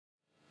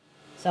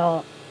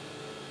So,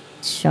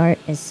 chart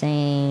is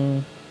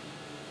saying...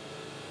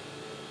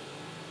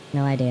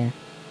 No idea.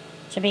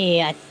 should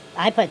be, I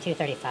put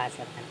 235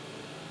 for the minute.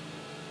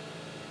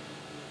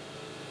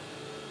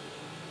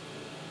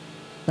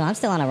 So I'm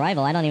still on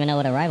arrival. I don't even know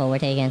what arrival we're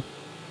taking.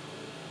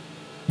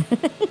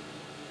 I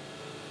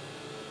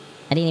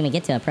didn't even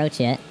get to approach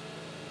yet.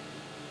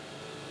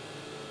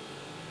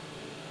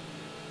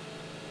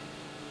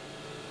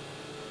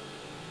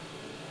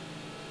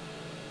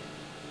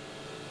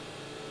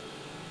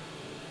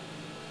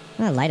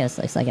 Well, Lidos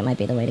looks like it might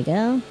be the way to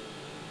go.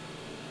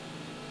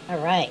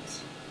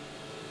 Alright.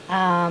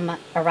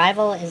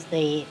 Arrival is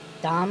the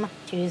Dom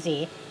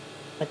 2Z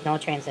with no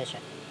transition.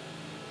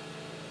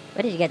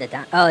 Where did you get the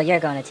Dom? Oh,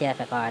 you're going to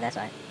TFFR, that's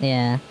right.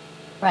 Yeah.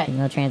 Right.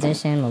 No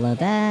transition, we'll load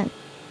that.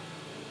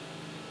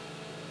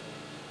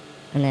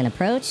 And then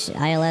approach,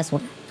 ILS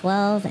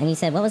 12, and you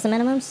said, what was the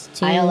minimums?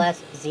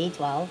 ILS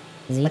Z12.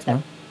 With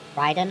the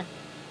Z12.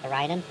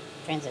 Raiden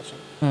transition.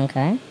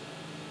 Okay.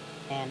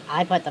 And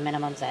I put the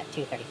minimums at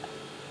 235.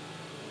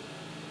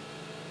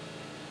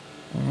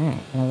 Alright,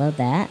 gonna load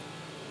that.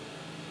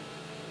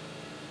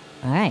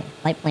 Alright,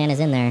 flight plan is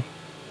in there.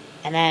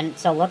 And then,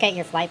 so look at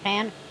your flight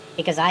plan,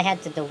 because I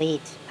had to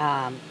delete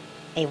a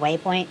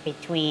waypoint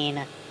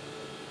between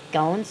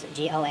Gones,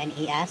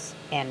 Gones,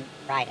 and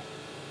Raiden.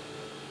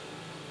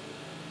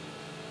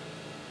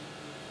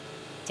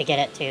 To get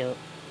it to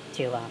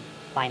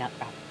line up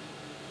properly.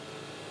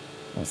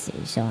 Let's see,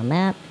 show a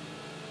map.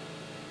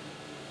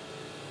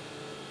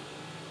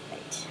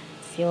 Right.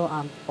 Fuel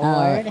on Oh,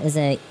 board. is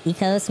it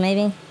Ecos,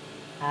 maybe?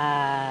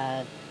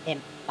 It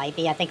might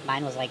be. I think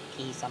mine was like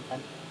P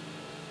something.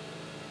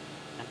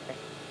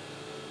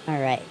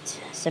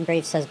 Alright.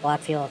 SimBrief says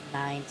block fuel of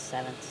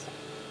 977.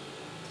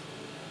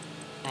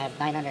 I have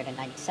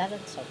 997,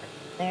 so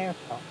we're there.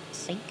 We'll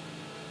sync.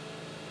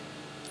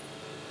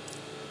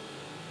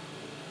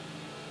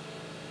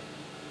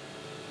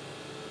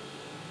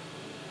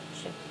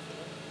 Should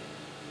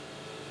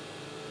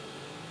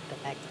go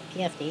back to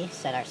PFD,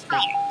 set our speed.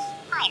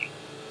 Higher.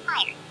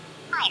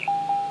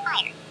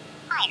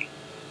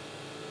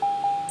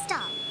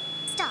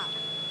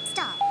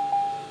 Stop.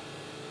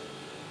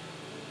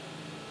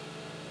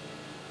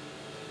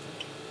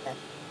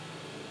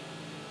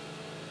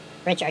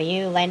 Rich, are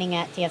you landing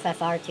at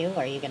TFFR too, or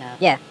are you gonna...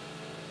 Yeah.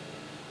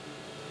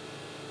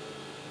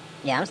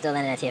 Yeah, I'm still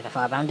landing at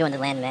TFFR, but I'm doing the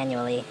land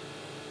manually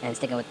and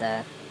sticking with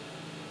the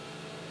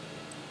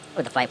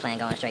flight plan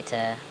going straight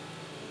to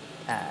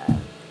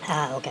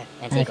okay.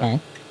 Antigua. Okay.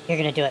 You're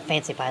gonna do it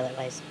fancy pilot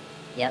ways.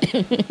 Yep.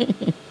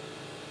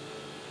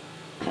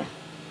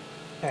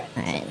 Alright.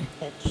 Alright.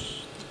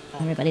 Pitch.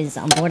 Everybody's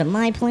on board of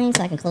my plane,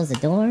 so I can close the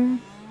door.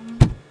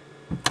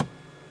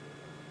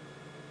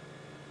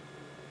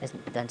 It's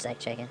done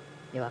shaking.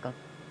 You're welcome.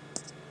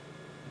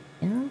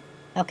 Yeah.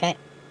 Okay.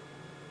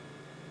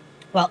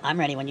 Well, I'm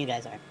ready when you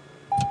guys are.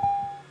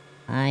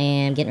 I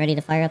am getting ready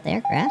to fire up the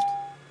aircraft.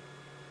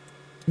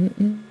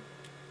 I'm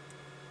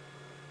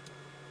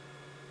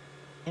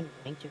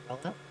going to roll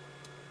up.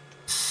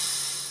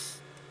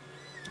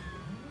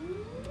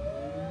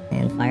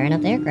 And firing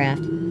up the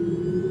aircraft. We're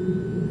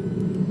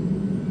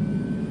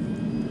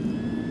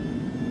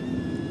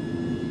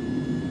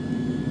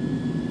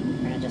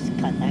gonna just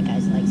cut that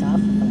guy's legs off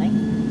the thing.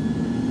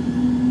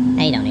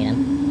 Hey, you don't need them.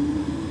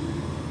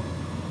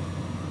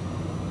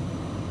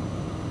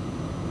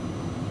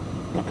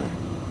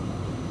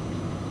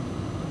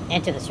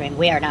 And to the stream,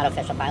 we are not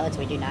official pilots.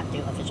 We do not do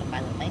official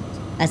pilot things.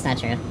 That's not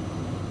true.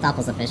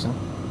 Doppel's official.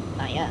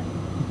 Not yet.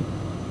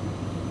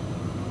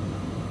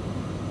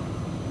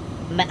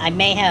 I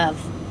may have,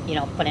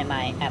 put in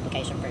my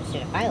application for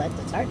student pilot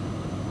to start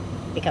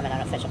becoming an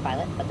official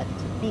pilot, but that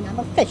doesn't mean I'm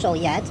official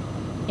yet.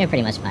 You're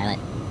pretty much a pilot.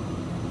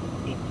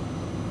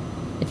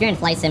 If you're in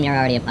flight sim, you're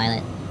already a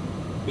pilot.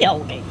 Yeah,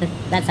 okay.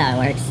 That's how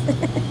it works.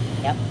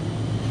 Yep.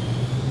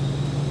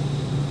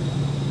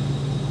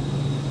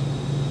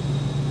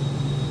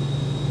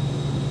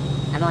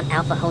 I'm on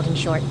Alpha holding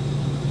short.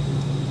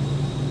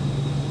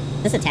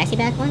 Is this a taxi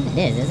back one? It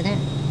is, isn't it?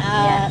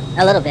 Yeah,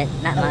 a little bit,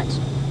 not oh. much.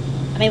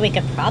 I mean, we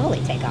could probably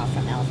take off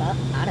from Alpha,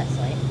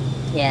 honestly.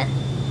 Yeah.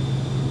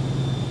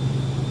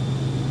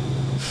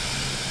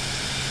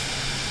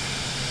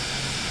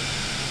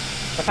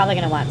 We're probably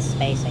gonna want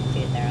spacing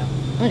too, Thero.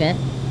 Okay.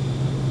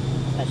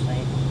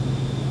 Especially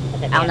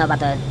with it I don't know being-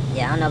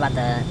 about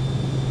the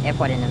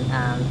airport in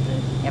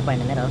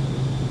the middle,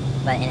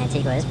 but in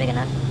Antigua it's big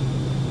enough.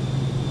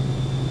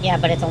 Yeah,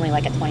 but it's only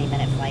like a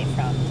 20-minute flight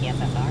from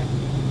TFFR.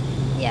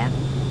 Yeah.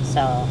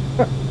 So,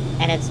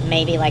 and it's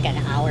maybe like an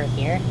hour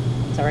here,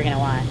 so we're gonna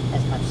want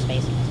as much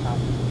spacing as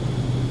possible.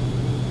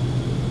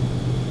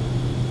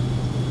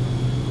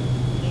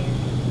 Here.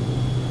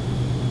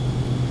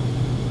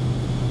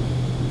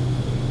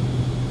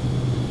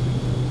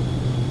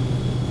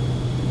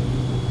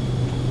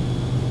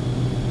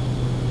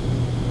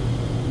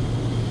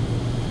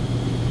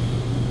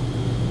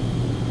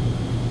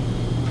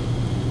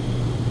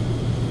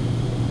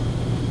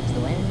 It's the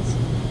winds.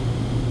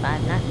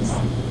 5 knots.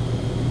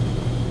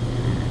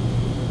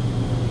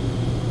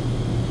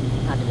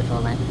 I'll do the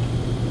full length.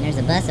 There's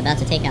a bus about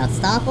to take out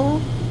Stoppel.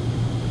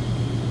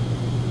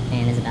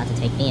 And is about to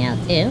take me out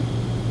too.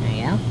 There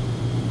you go.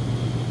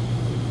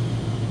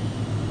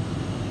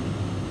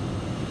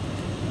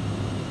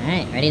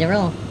 Alright, ready to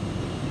roll.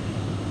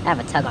 I have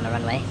a tug on the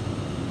runway.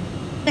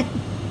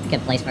 It's a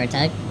good place for a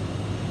tug.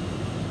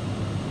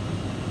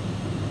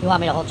 You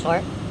want me to hold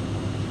short?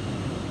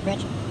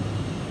 Rich?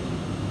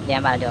 Yeah,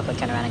 I'm about to do a quick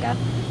turnaround and go.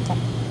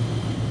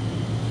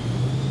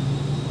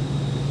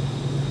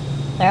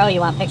 Thero,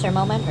 you want picture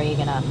moment, or are you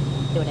gonna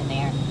do it in the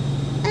air?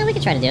 We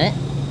could try to do it.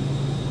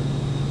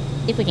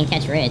 See if we can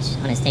catch Rich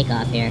on his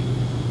takeoff here.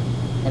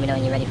 Let me know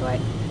when you're ready for it.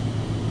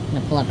 I'm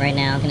gonna pull up right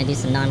now. I'm gonna do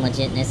some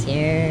non-legitness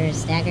here.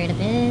 Stagger it a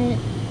bit.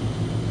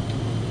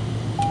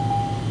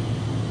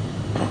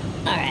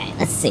 Alright,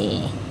 let's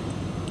see.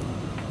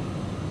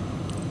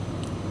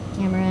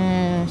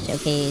 Camera,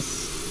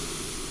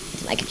 showcase,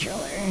 to my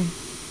controller.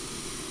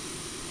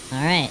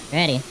 Alright,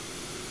 ready.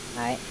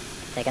 Alright,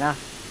 taking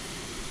off.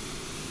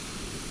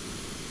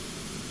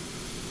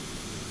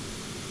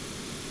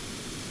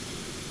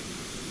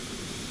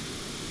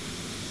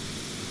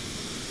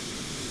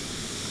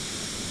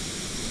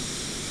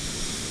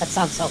 That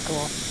sounds so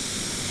cool.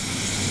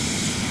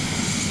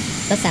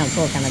 Does sound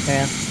cool coming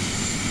through.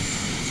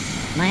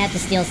 Might have to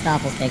steal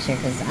Stoppel's picture,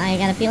 because I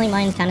got a feeling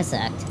mine kind of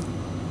sucked.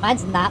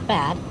 Mine's not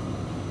bad.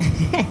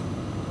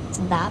 It's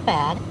not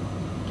bad.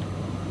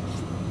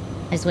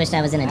 I just wished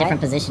I was in a different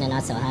position and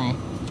not so high.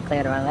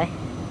 Clear the runway.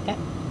 Okay,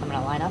 I'm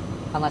gonna line up.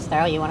 Unless,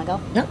 Thero, you wanna go?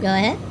 Nope, go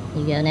ahead.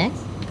 You go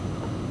next.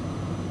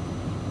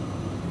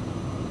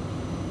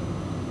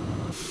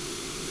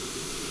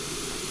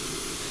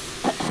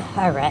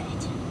 Alright.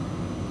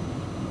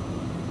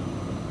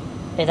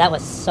 Dude, that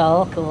was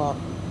so cool.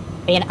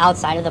 Being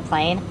outside of the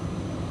plane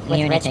with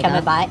Hearing it Rich take coming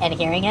off. by and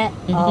hearing it.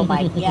 Oh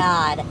my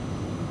god.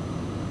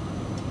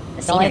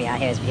 The The only- scenery out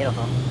here is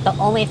beautiful. The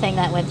only thing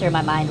that went through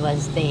my mind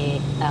was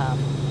the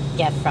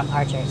gift from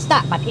Archer.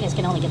 Stop! My penis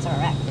can only get so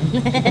erect.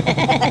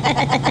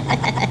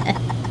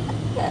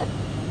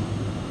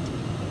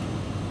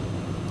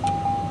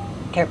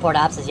 Airport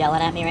Ops is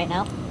yelling at me right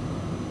now.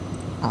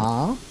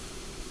 Aw.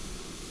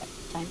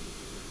 Time.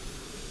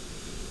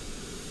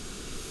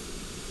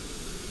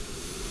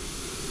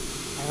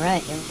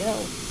 Alright, here we go.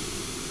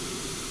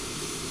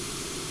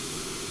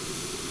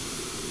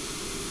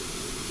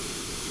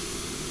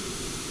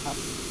 Oh,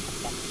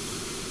 okay.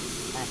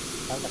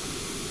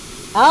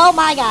 Oh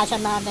my gosh,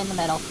 I'm not in the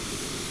middle.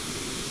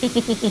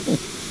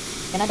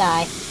 Gonna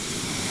die.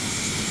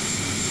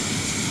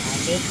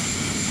 90.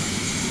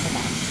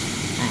 Okay.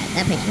 Alright,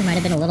 that picture might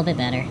have been a little bit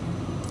better.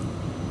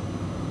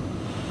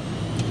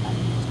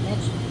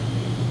 Mitch,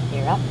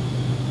 you're up.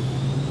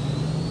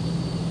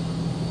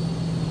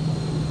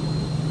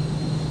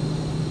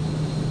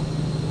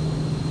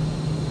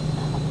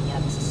 Oh, yeah,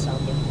 this is so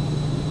beautiful.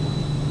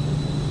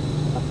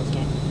 Love this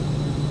game.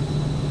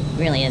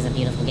 Really is a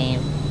beautiful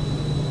game.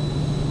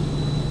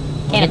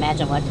 Can't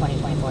imagine what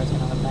 2024 is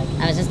gonna look like.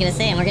 I was just gonna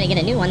say, and we're gonna get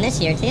a new one this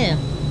year too.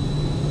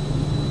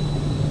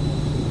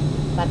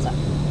 That's up.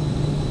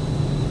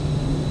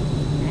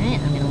 Alright,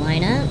 I'm gonna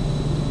line up.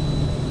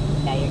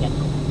 Yeah, you're good.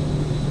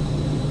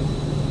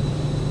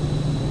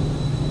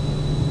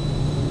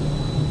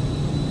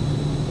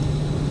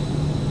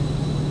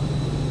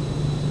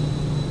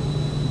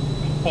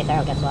 Hey,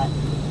 Thero, guess what?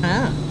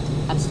 Huh?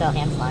 I'm still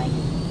hand flying.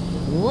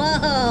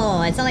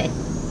 Whoa! It's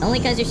only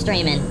because you're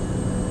streaming.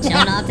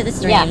 Showing off to the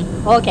stream. Yeah,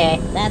 okay.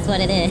 That's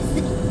what it is.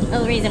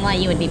 No reason why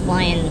you would be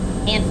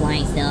hand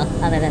flying still,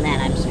 other than that,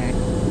 I'm sure.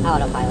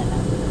 Autopilot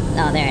now.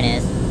 Oh, there it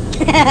is.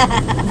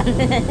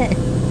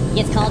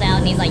 Gets called out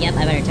and he's like, yep,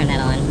 I better turn that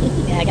on.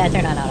 Yeah, I gotta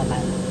turn on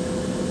autopilot.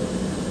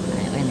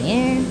 Alright, we're in the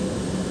air.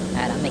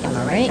 Alright, I'm making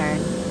my Alright. right turn.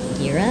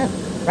 Gear up.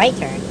 Right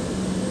turn.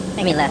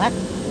 I mean left. What?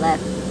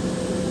 Left.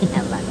 I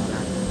have a lot going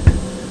on.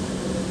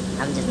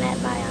 I'm just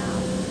mad my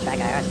track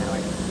IR's not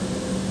working.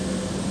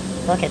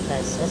 Look at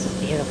this. This is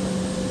beautiful.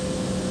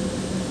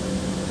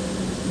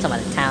 Talking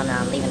about the town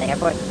leaving the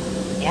airport?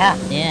 Yeah.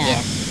 Yeah.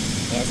 Yeah,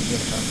 it's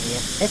beautiful.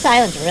 Yeah. This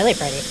island's really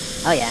pretty.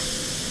 Oh yeah.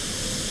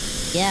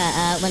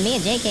 Yeah, when me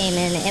and Jay came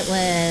in, it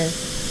was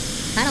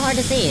kind of hard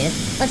to see. It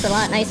looks a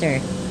lot nicer.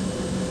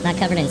 Not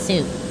covered in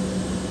soup.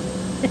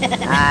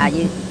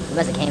 You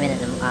must have came in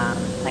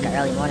like an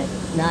early morning.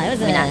 No, it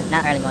was I mean,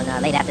 not early morning,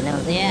 late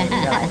afternoon. Yeah.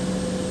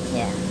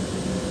 Yeah.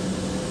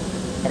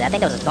 But I think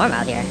there was a storm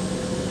out here.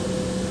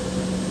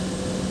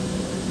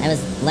 That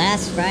was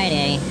last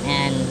Friday,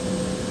 and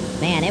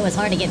man, it was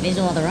hard to get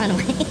visual of the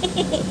runway.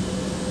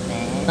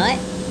 Man.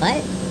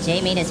 But Jay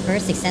made his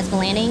first successful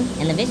landing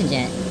in the Vision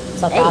Jet.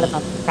 So proud of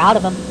him. Proud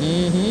of him.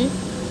 Mm-hmm.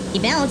 He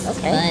bounced,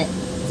 Okay. but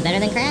it's better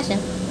than crashing.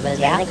 But it's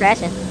Yeah. better than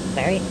crashing.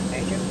 Very,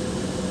 very true.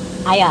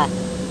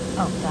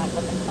 Oh god,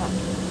 what the fuck?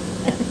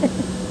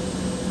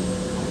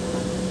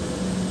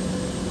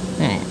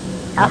 Alright.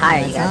 How high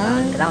are you That's guys on?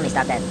 on. Because I only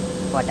stopped at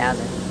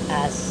 4,000.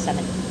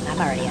 7. I'm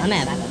already at I'm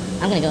at 7.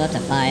 I'm gonna go up to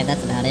 5,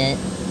 that's about it.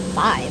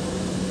 5?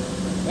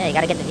 Yeah, you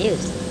gotta get the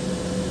views.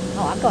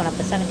 Oh, I'm going up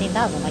to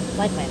 17,000 like the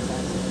flight plan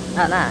says.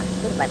 Oh, nah.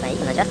 Good flight plan. You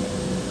can adjust it.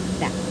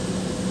 Yeah.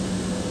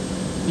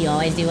 You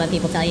always do what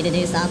people tell you to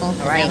do, Stoppel? Is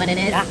Right. that what it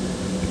is? Yeah.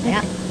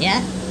 Yeah.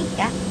 Yeah?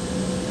 Yeah.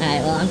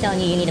 Alright, well, I'm telling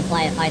you, you need to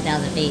fly at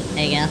 5,000 feet.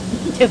 There you go.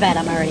 Too bad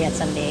I'm already at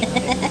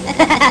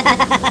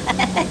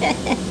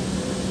 7800.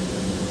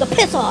 So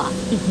piss off!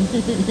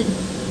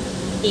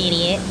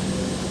 Idiot.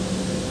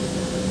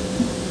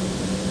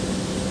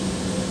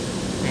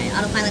 Alright,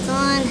 autopilot's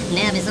on.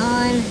 Nav is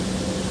on.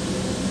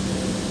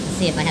 Let's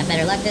see if I have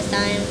better luck this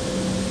time.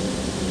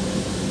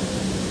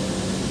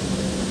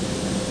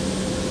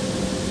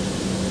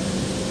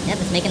 Yep,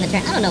 it's making the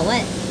turn. I don't know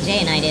what Jay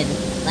and I did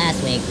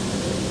last week.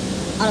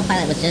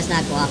 Autopilot was just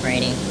not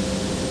cooperating.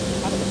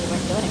 Probably because you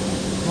weren't doing it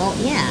right. Well,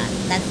 yeah,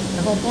 that's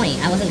the whole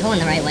point. I wasn't going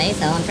the right way,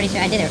 so I'm pretty sure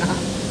I did it wrong.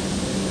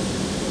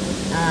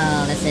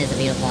 Oh, this is a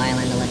beautiful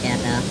island to look at,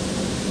 though.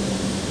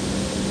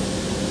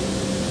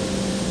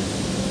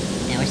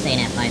 Yeah, we're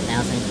staying at 5,000.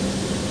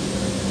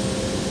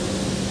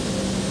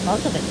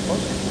 Most of it's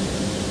ocean.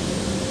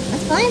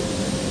 That's fine.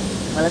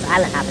 Well, this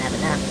island hopping as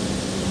of now.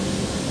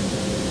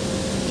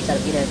 You saw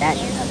the beauty of that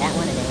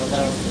one, and then we'll go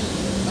to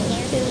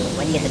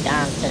when you get to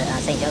Dom to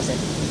St. Joseph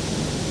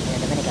in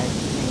the Dominican,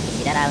 and you can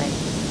see that island.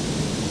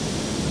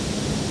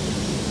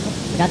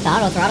 We got the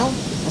auto throttle.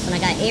 Also,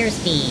 I got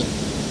airspeed.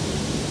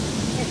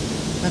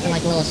 Nothing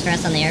like a little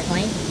stress on the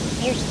airplane.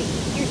 Airspeed.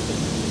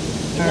 Airspeed.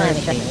 You don't have any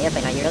stress in the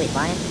airplane. Are you really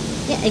flying?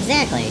 Yeah,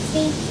 exactly.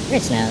 See?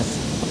 Rich knows.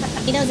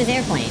 He knows his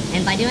airplane.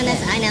 And by doing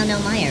this, I now know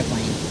my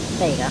airplane.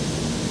 There you go.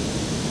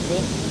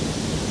 See?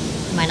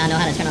 Might not know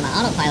how to turn on the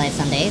autopilot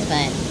some days,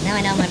 but now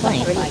I know my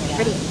plane. Pretty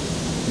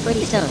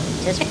soon.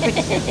 Just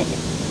pretty soon.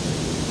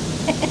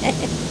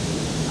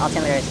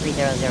 Altimeter is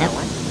 3001.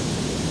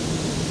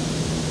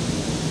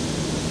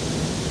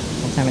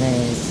 Altimeter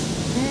is...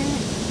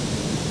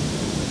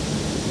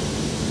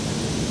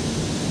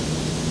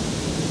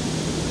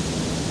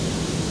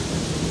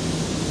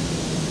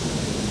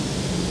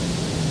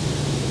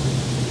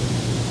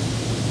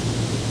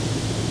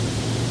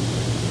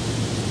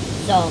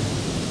 So,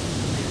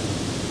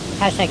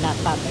 hashtag not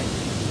sponsored.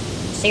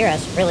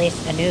 Cirrus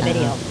released a new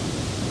video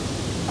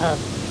of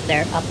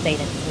their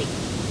updated fleet,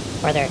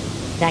 or their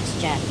next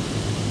gen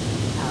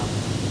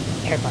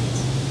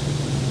airplanes.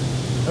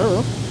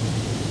 Ooh.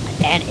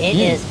 And it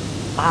is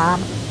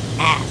bomb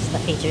ass, the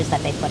features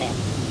that they put in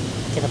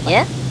to the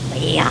plane.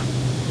 Yeah?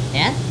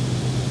 Yeah?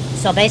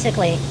 So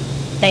basically,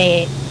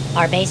 they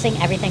are basing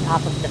everything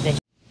off of the vision.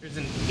 There's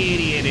an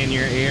idiot in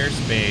your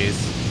airspace.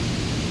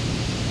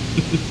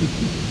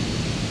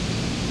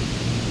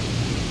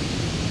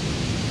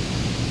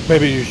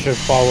 Maybe you should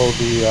follow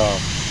the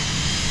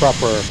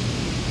proper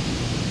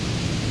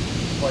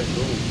flight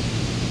rules.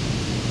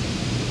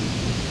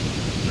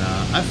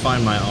 Nah, I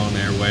find my own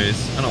airways.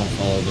 I don't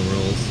follow the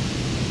rules.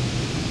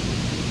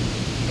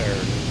 There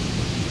it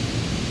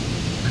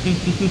is.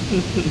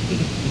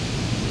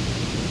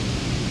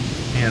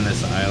 Man,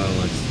 this island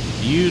looks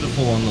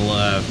beautiful on the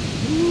left.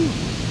 Woo.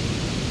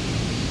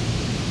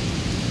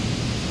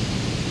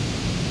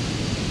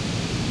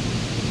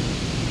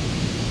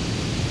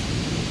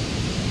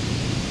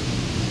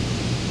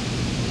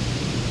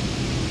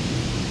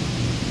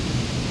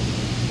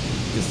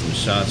 Get some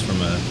shots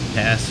from a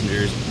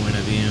passenger's point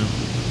of view.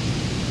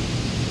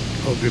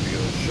 I'll give you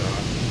a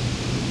shot.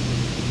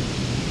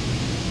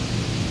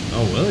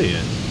 Oh, will you?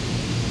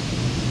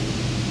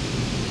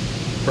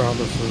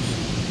 Promises.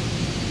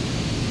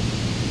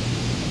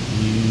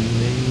 You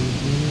made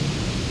me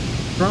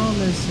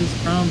promises.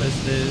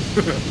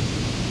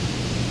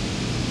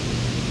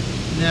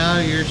 Now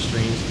your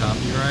stream's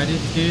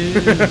copyrighted too.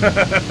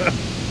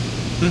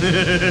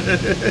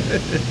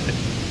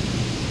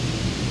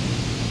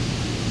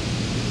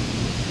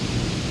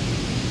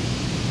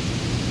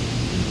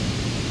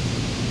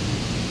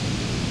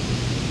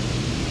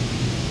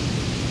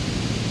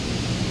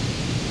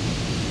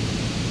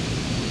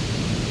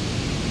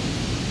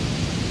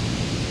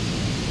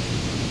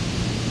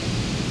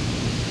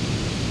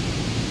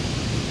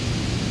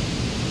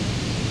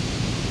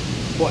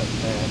 What,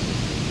 man?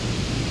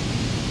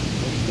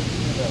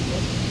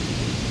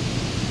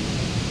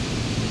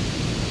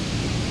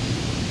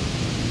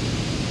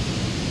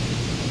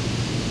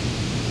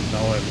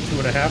 Now I'm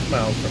 2.5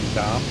 miles from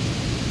Dom.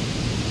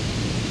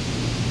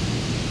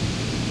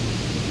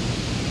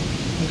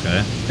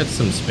 Okay, that's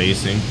some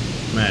spacing.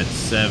 I'm at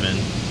 7,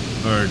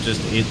 or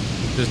just 8,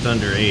 just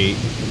under 8.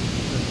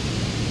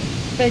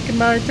 Making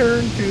my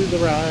turn to the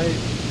right.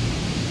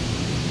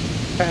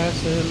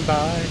 Passing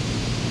by.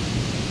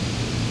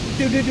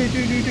 Do.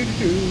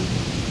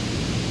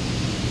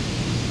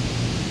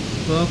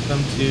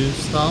 Welcome to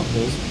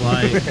Stoppel's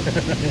flight.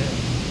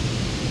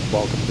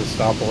 Welcome to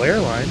Stoppel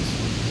Airlines,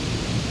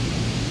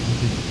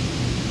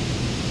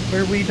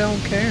 where we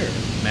don't care.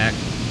 Mac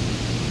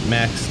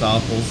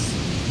Stoppels.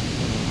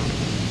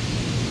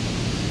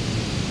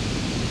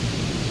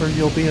 Or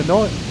you'll be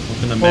annoyed.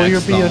 Welcome to Or Mac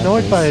you'll be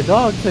annoyed Stoppels. by a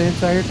dog the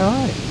entire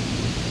time.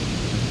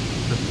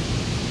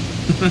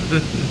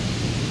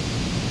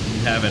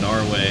 You have it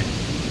our way.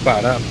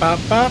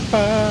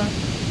 Ba-da-ba-ba-ba.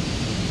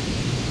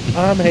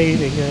 I'm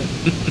hating it.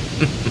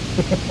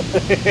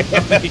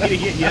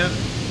 Yep.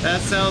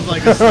 That sounds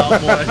like a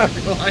stoplight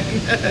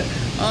line.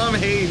 I'm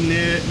hating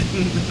it.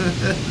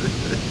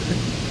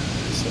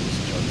 Since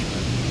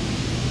judgment.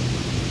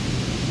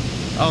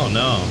 Oh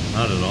no,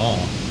 not at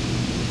all.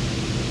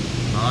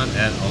 Not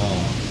at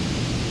all.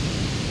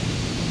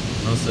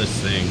 No such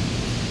thing.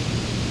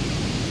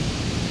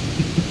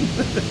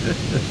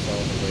 It's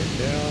all the way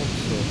down,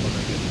 so when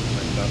I get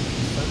lined up in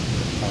the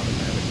center, it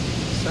automatically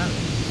descends.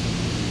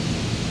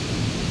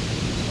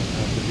 So I don't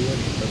have to do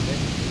anything.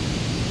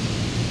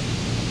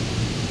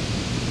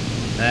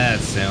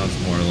 That sounds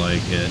more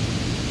like it.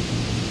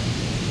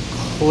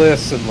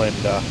 Listen,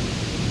 Linda.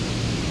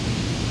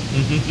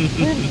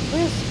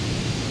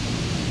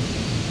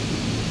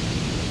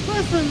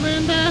 Listen,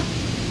 Linda.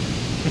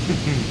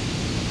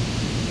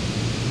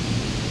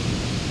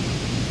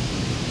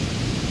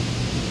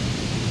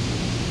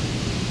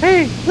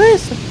 Hey,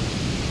 listen.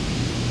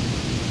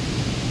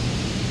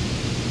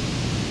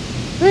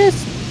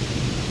 Listen.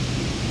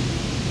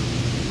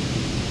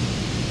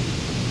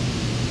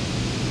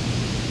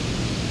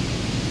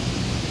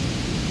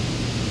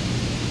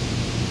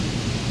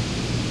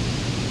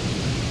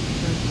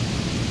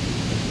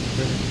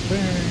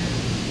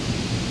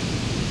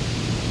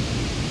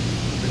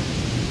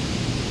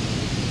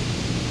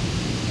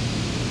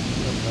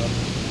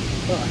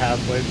 About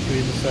halfway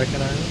between the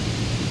second island.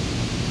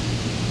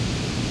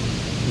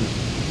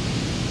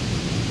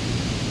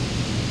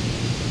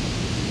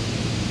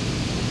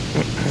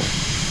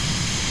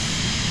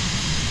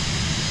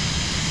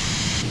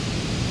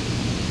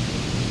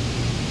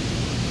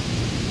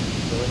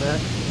 Doing that?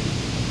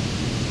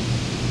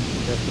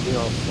 You have to be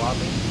all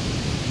sloppy.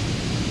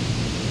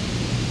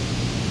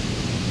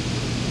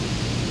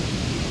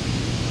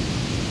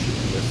 Should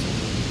listen.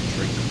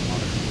 Drink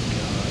water.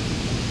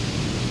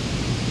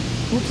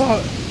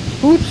 God.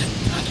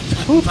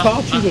 Who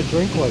taught you to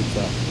drink like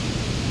that?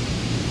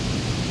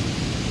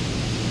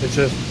 It's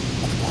just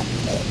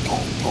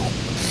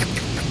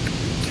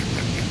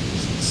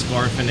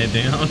Scarfing it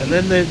down. and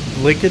then they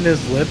licking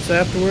his lips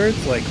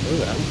afterwards, like, oh,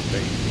 that was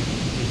crazy.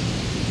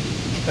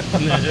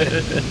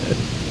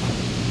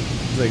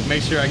 It's like,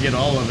 make sure I get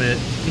all of it.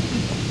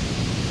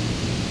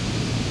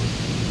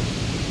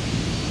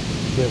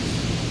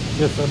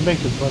 Yes, I'm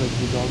making fun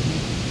of you, doggy.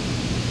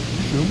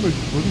 Sure, make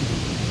fun of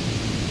you.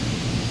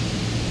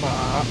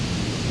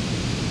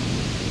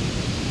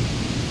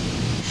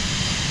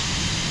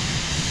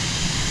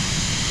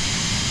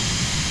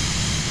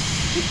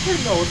 Get your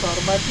nose out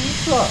of my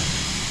pizza.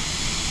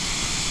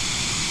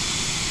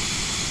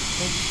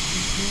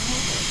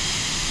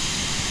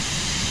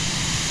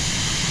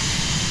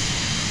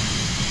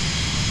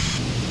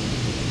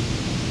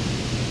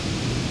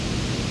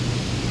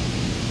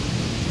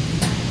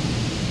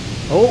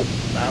 Oh,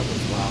 that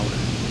was loud.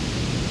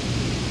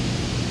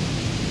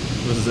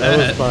 What was That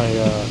that? was my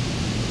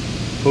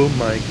boom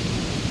mic.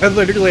 I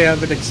literally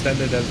have it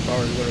extended as far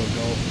as it'll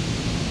go.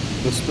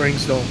 The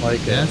springs don't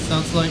like it. Yeah,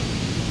 sounds like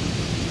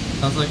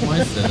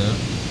my setup.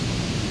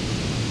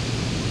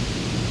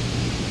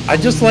 I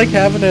just like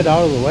having it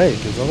out of the way,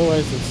 because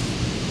otherwise it's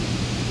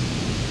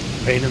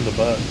a pain in the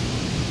butt.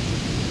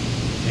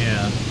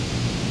 Yeah.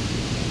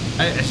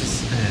 I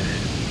just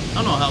I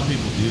don't know how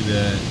people do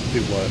that.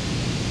 Do what?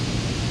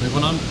 Like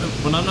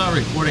when I'm not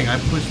recording, I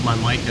push my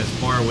mic as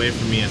far away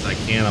from me as I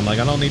can. I'm like,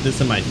 I don't need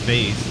this in my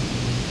face.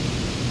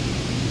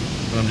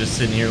 But I'm just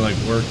sitting here like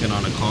working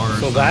on a car or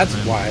So something. that's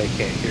why I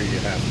can't hear you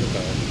half the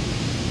time.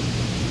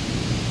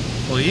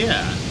 Well,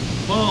 yeah.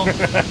 Well,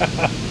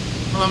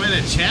 when I'm in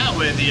a chat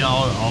with you,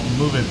 I'll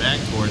move it back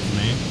towards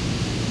me.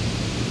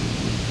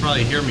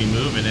 Probably hear me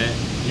moving it.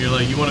 You're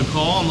like, you want to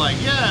call? I'm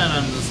like, yeah. And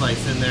I'm just like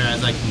sitting there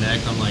as I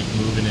connect. I'm like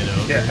moving it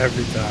over. Yeah,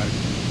 every time.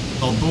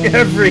 Oh, boom.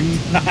 Every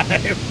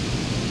time.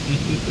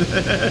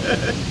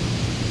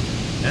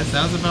 That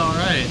sounds about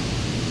right.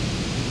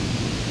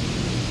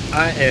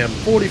 I am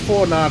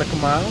 44 nautical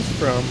miles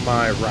from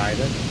my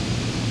riding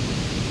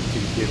to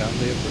get on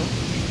the approach.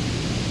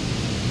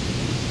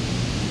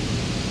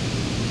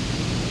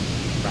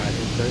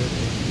 Riding 30.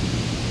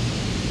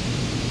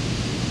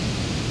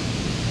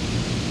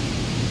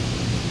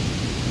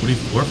 What are you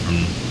for from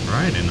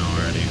riding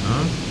already,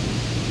 huh?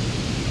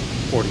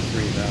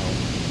 43 now.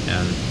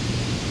 Yeah.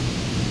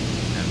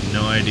 I have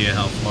no idea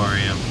how far I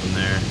am from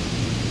there.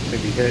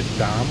 Have you hit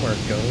Dom where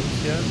it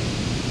goes yet?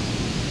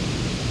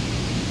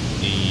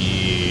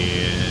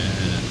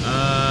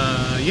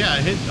 Yeah,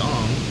 I hit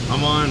Dom.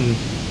 I'm on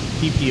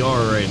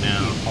PPR right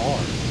now.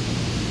 Hard.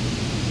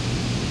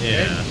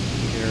 Yeah.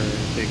 You're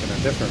taking a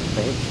different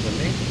approach than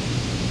me.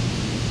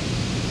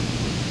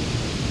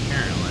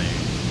 Apparently.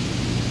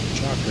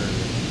 Shocker.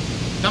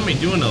 Got me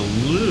doing a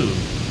loop.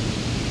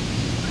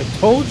 I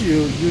told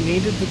you you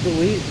needed to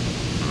delete.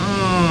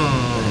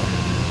 Oh.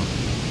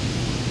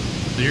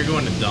 So you're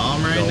going to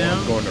Dom right No, now?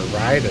 I'm going to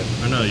Ryden.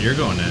 Oh no, you're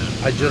going to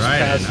I just Ryden,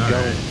 passed all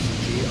right. Jones.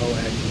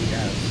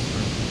 G-O-N-E-S.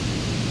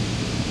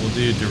 We'll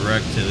do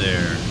direct to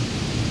there.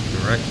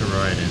 Direct to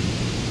Ryden.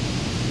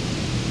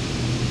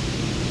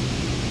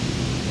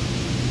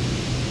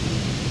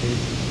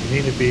 You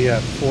need to be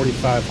at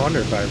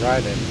 4,500 by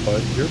Ryden,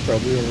 but you're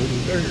probably already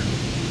there.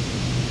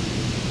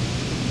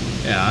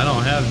 Yeah, I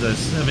don't have the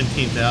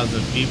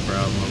 17,000 feet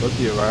problem. What's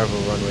the arrival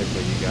runway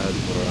for you guys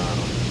for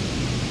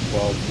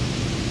 12.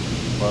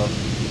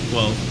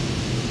 Well,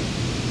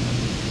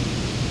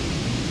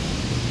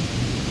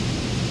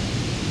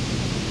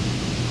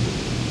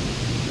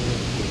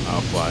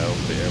 I'll fly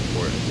over the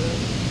airport and then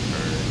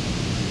turn.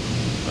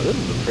 Oh, this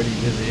is a pretty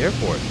busy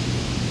airport.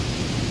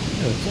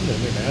 Yeah, it's an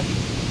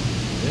international.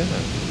 Yeah.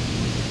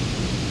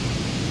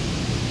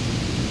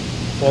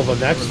 Well, the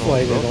next Terminal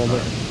flight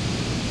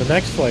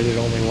it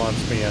only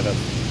wants me at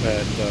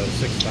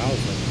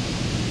 6,000.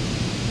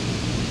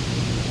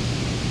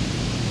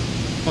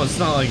 well, it's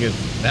not like it's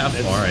that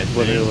It's far, I think.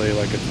 literally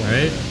like a 20-minute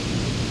Right?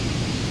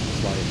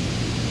 flight.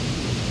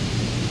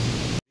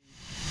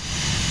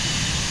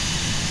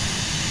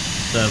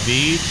 The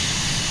beach.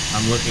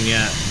 I'm looking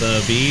at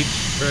the beach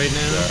right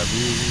now.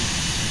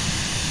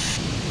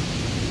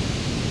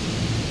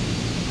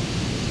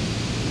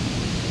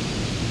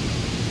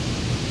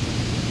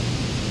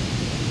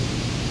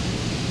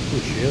 Ooh,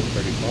 she is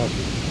pretty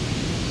foggy.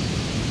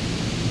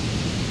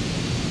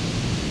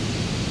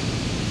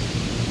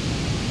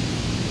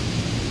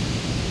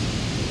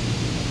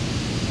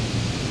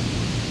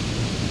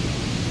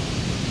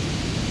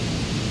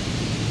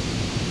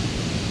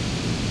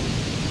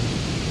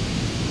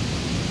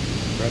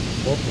 Grab the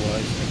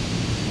vocalizer.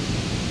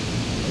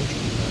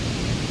 Motion back.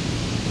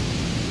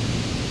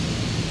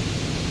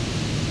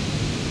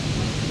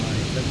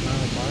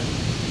 10-mile mark.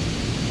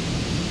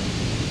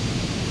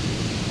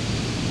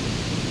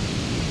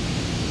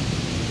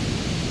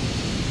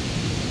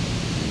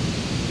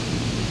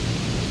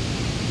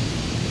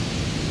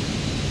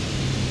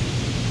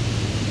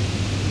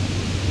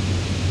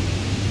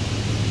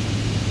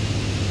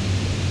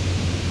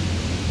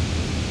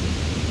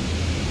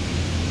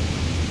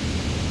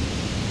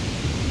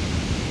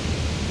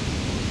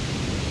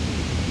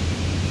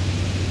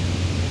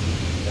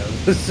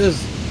 This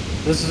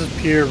is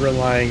pure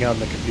relying on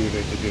the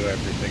computer to do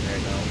everything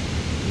right now.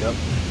 Yep.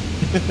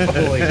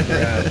 Holy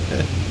crap.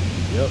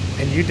 Yep.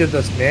 And you did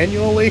this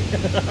manually?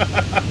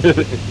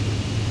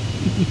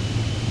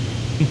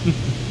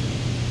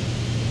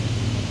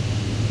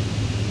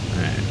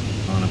 Alright,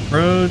 on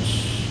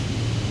approach.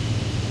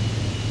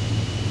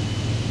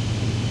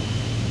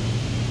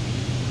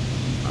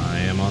 I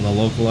am on the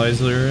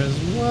localizer as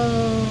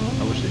well.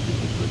 I wish they could do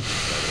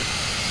this better.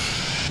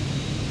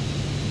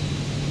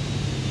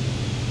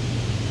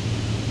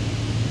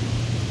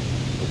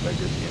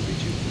 Beggars can't be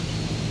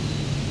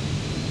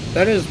choosers.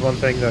 That is one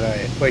thing that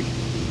I like.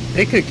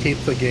 They could keep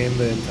the game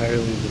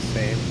entirely the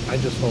same. I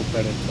just hope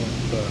that in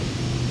the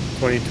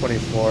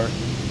 2024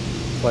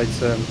 flight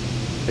sim,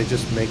 they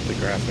just make the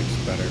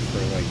graphics better for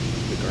like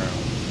the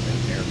ground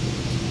and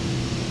airports.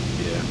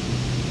 Yeah.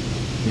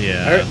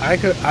 Yeah.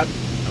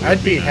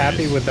 I'd be nice.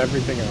 happy with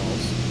everything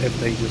else if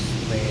they just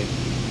made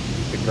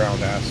the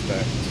ground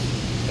aspects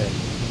and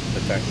the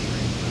texturing.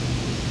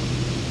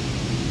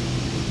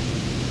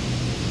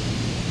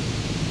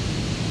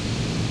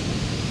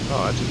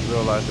 Oh, I just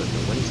realized that the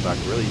wingstock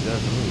really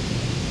does move.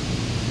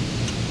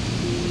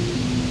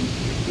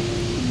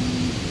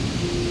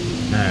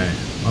 Alright,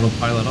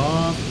 autopilot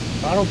off.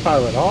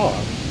 Autopilot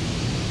off.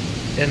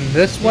 In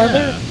this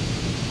weather?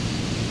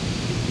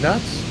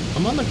 Nuts.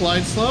 I'm on the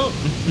glide slope.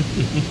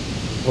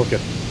 Look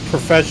at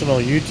professional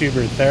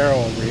YouTuber Thero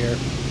over here.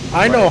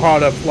 I know how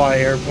to fly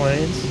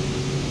airplanes.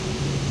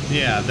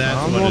 Yeah, that's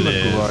I'm what on it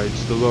the is. glide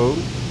slope.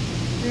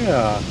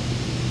 Yeah.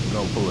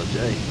 Gonna pull a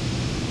J.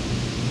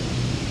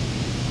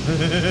 Looking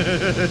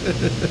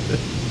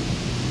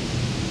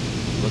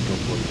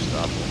for your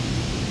stopper.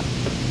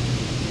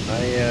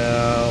 I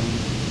am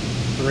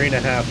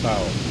 3.5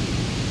 out.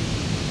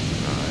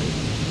 Alright.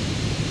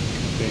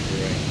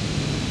 Configuring.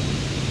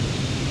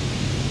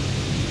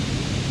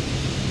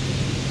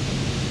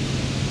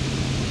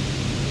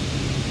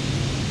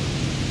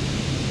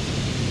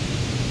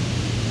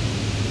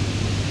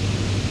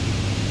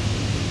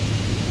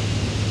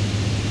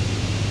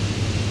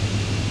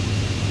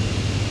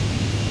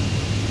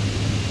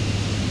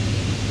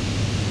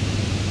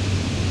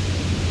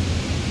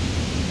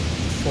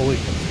 Fully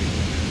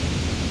configured.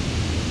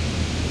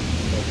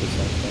 Focus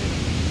on playing.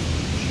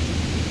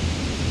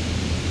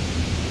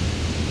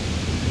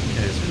 You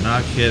guys are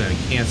not kidding. I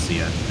can't see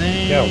a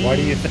thing. Yeah, why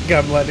do you think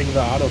I'm letting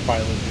the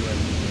autopilot do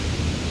everything?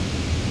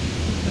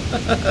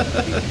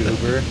 You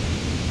goober.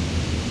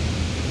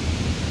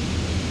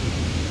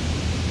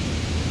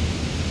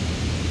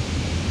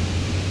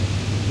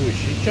 Ooh,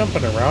 she's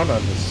jumping around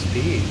on the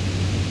speed.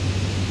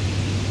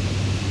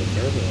 The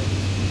turbulence.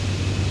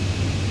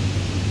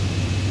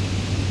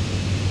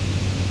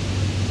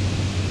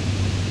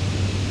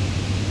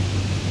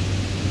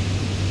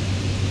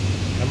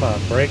 Come on,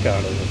 break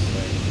out of this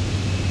thing.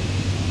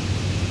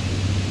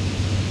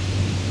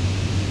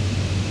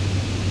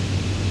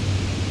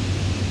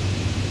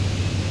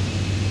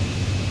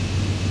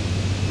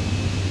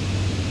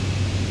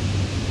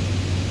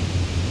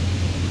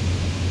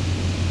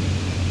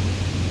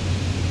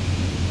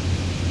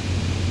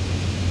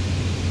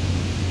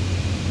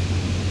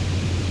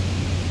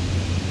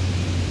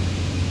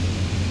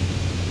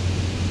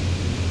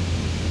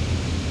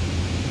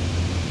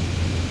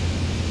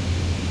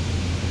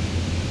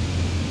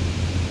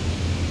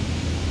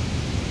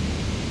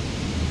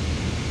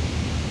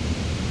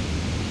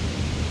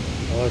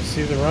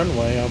 see the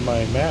runway on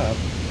my map.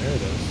 There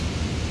it is.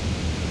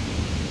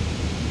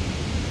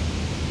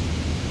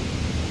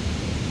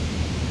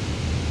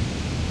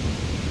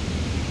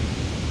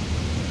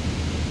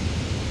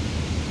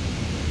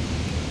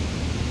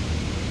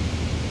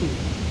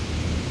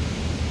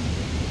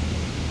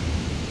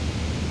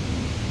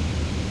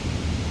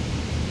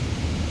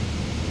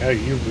 Yeah,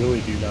 you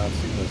really do not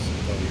see this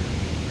until you're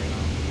right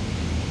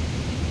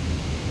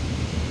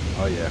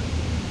Oh yeah.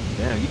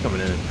 Damn, you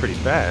coming in pretty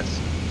fast.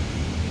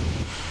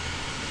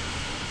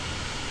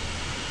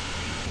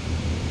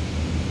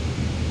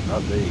 Oh,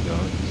 there you go.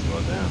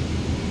 Slow down.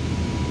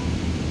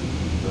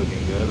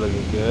 Looking good,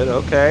 looking good.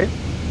 Okay.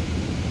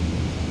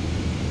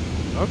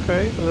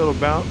 Okay, a little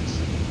bounce.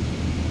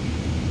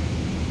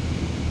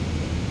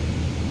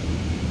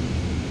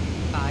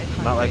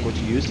 Not like what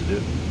you used to do.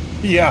 now.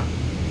 Yeah,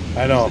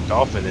 I know. Used to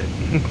dolphin it.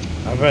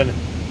 I've been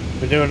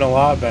doing a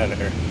lot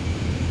better.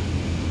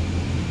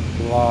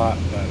 A lot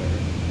better.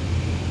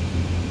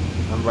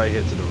 I'm right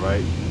here to the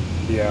right.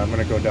 Yeah, I'm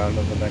gonna go down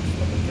to the next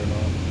one and turn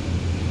off.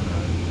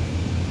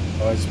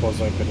 Oh, I suppose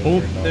I could have Oh,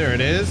 turned off. there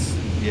it is.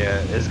 Yeah,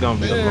 it's gonna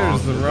be a There's long, the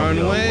it's gonna be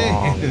a runway.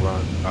 long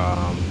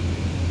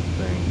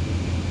thing.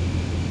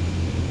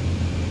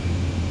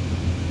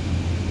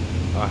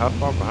 How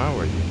far behind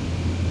were you?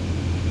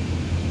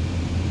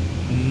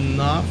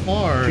 Not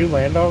far. Did you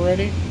land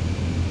already?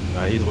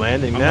 He's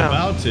landing I'm now.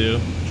 about to.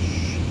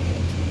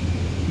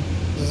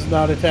 This is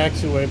not a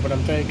taxiway, but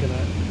I'm taking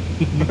it.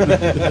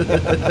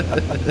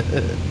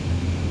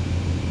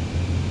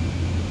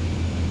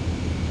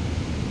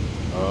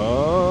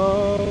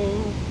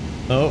 Oh.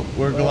 Oh,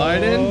 we're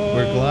gliding.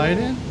 We're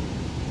gliding.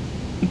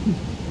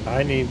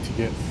 I need to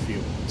get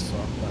fuel, so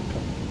I'm not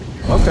coming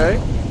here. Okay.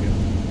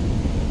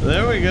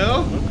 There we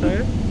go.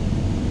 Okay.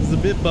 It's a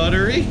bit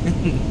buttery.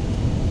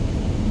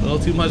 A little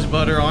too much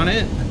butter on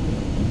it.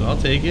 But I'll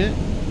take it.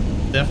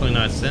 Definitely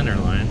not center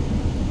line.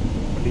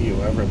 When do you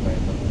ever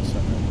land on the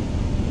center?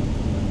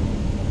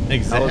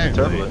 How was the Exactly.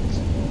 turbulence?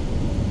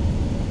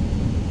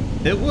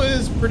 It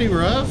was pretty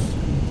rough.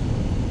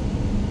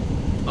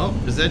 Oh,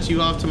 is that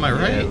you off to my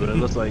right? Yeah, but it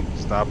looks like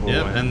stop or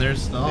Yep, went and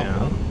there's stop.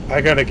 down.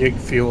 I gotta get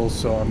fuel,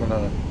 so I'm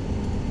gonna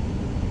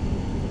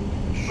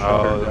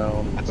shut her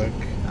down quick.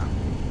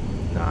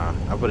 Nah,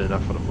 I put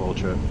enough for the full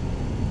trip.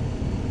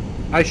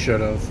 I should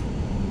have.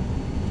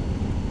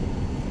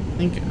 I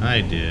think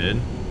I did.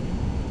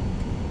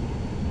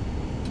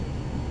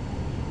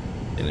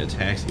 In a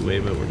taxiway,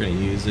 but we're gonna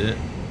use it.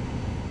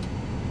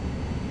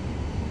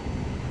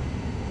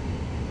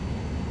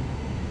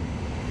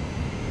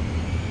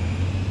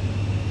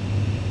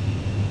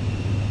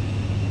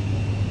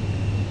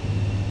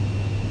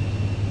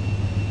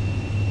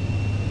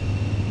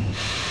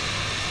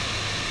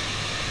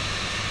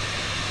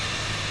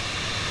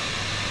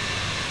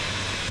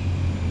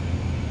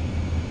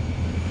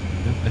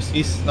 I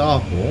see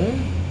Stopple.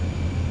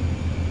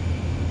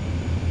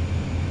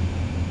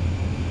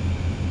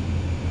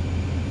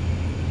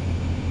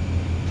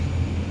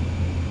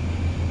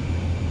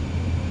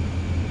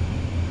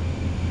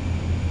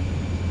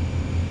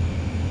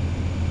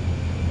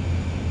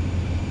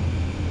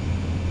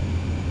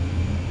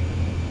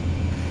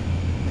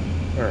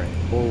 All right,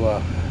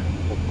 we'll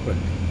quit.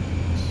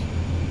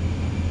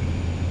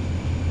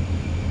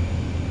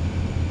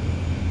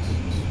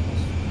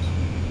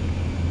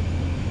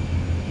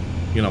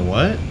 You know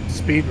what?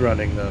 Speed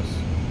running this.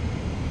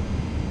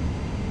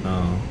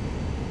 Oh.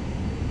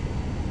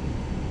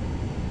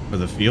 For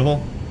the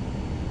fuel?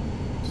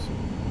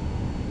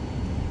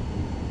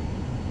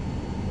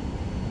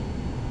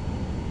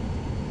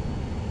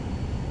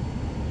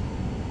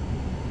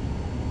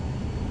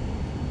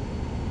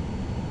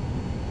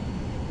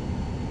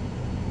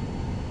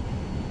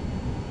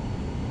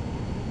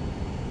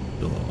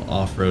 Do a little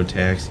off-road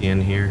taxi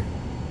in here.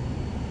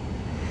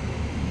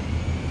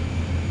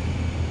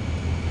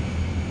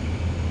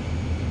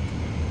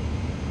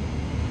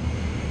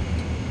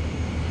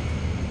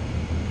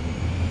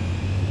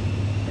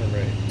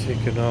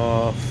 Taking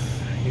off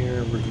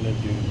here, we're gonna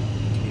do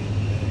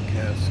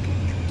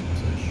cascade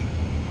transition.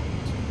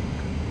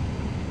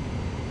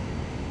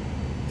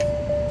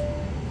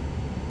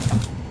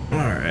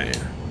 Alright.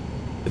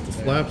 Get the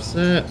flap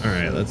set.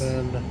 Alright, let's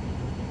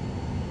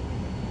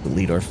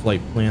delete our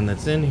flight plan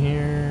that's in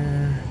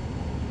here.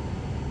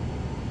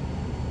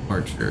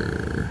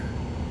 Departure.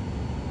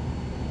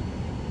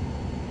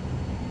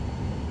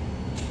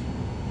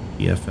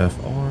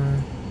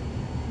 EFFR.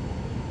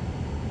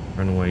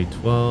 Runway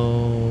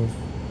 12.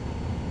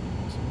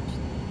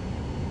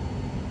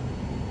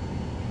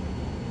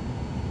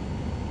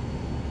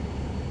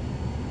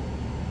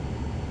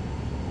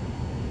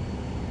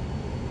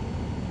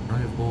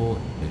 Arrival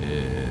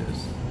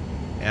is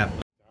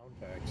Apple. Down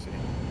taxi.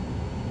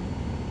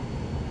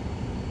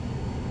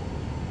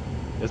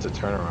 It's a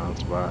turnaround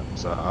spot,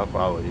 so I'll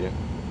follow you.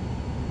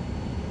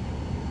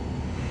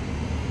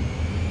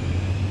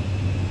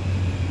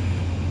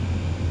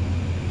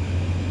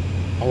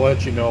 I'll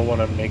let you know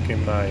when I'm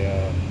making my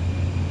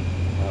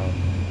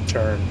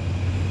turn,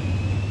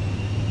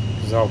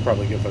 because that'll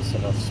probably give us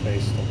enough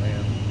space to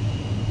land.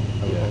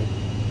 I would Yeah. hope.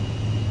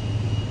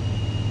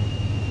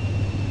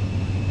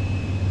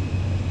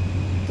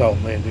 Without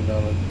landing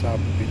on top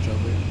of each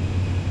other.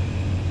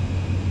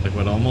 Like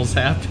what almost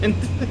happened?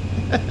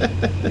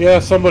 Yeah,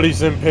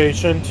 somebody's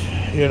impatient,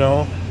 you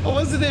know. I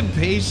wasn't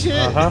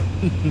impatient. Uh-huh.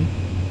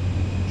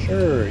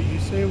 Sure, you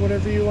say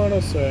whatever you want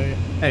to say.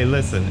 Hey,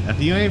 listen,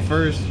 if you ain't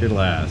first, you're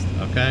last,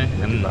 okay?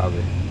 And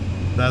Bobby.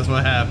 that's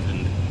what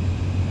happened.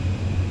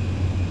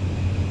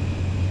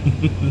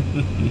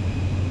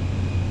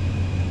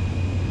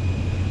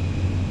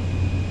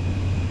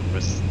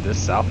 This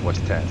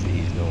Southwest taxi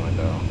he's doing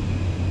though.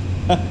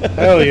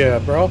 Hell yeah,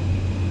 bro.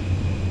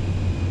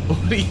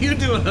 What are you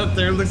doing up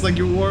there? Looks like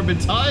you're warming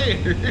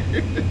tires.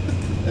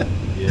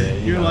 Yeah,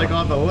 You're know, like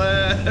on the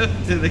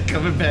left and then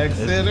coming back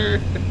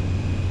center.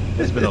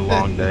 It's been a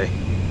long day.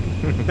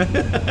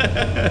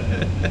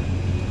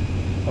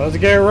 Let's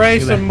get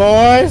racing,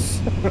 boys.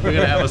 We're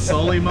gonna have a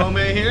Sully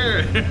moment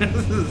here.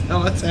 This is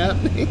how it's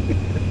happening.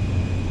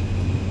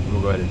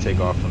 We'll go ahead and take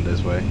off from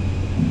this way.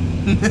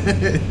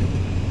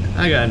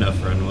 I got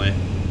enough runway.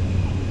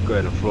 Go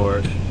ahead and floor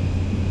it.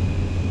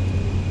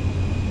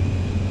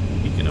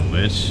 Speaking of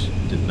which,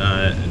 did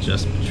not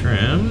adjust my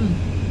trim.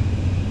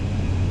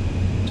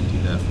 To do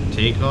that for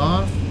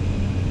takeoff.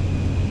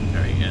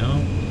 There we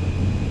go.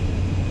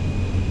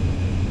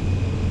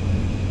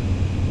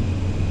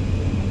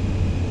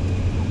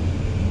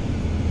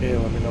 Okay,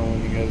 let me know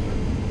when you guys are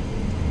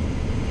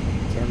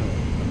turning.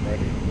 I'm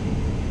ready.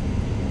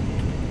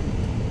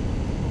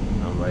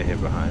 I'm right here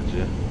behind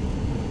you.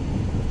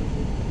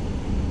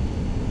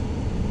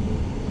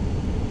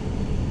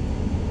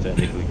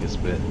 Technically can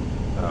spit.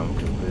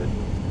 Good.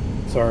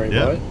 Sorry,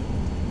 Yeah. what?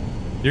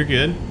 You're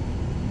good.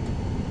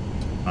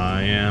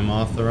 I am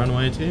off the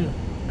runway too.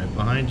 Right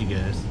behind you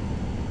guys.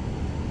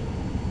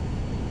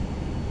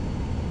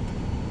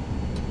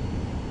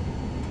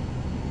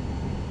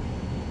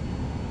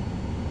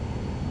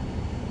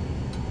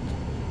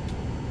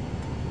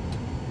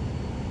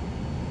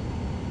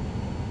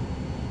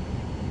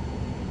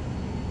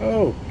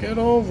 Oh, get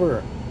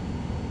over.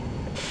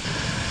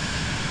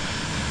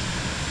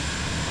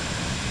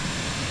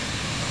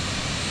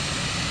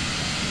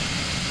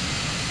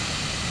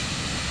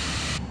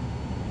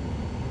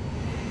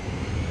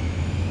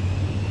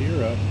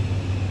 You're up.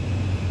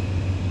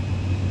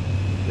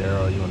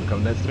 Thero, you want to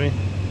come next to me?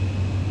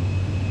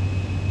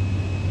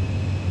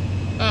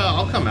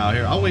 I'll come out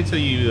here. I'll wait till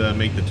you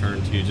make the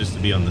turn too, just to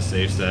be on the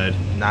safe side.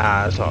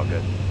 Nah, it's all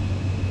good.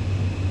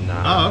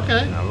 Nah. Oh,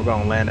 okay. Nah, we're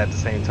gonna land at the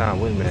same time,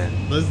 wingman.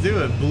 Let's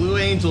do it. Blue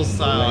Angel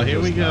style. Here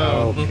we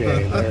go.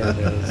 Okay, there it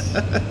is.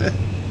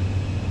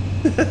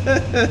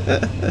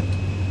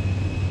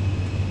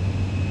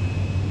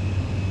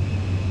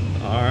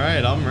 All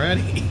right, I'm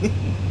ready.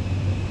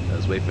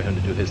 Let's wait for him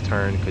to do his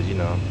turn, cause you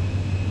know,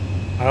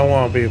 I don't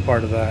want to be a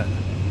part of that.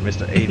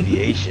 Mr.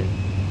 Aviation.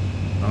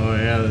 Oh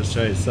yeah, that's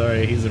right.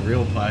 Sorry, he's a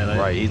real pilot.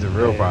 Right, he's a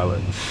real Yeah.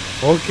 pilot.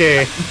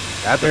 Okay. I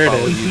have to There it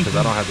follow is. you because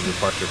I don't have the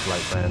departure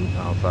flight plan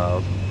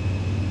files.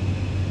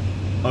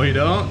 Oh, you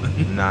don't?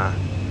 Nah,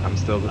 I'm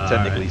still All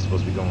technically right.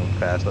 supposed to be going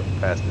past this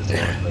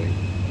one. Like,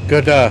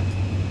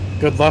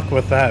 Good luck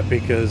with that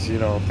because, you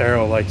know,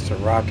 Thero likes to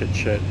rocket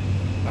shit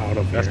out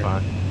of that's here.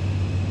 fine.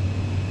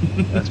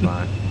 That's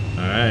fine.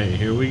 All right,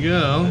 here we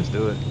go. Let's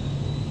do it.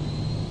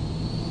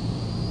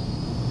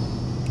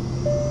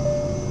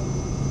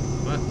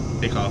 What?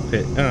 Take off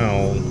pit.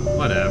 Oh,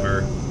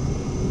 whatever.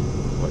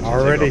 What, you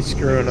Already take off the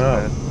screwing biggest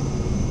up.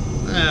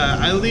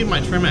 man? I leave my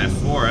trim at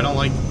 4. I don't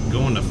like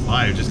going to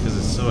 5 just because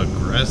it's so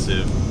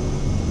aggressive.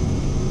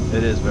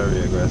 It is very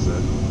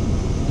aggressive.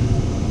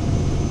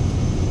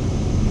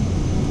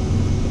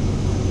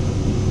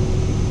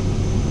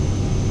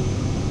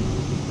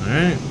 All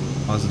right,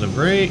 positive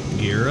brake,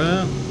 gear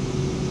up.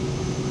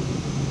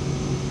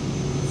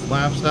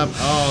 Flaps up.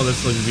 Oh,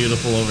 this looks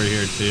beautiful over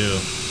here too.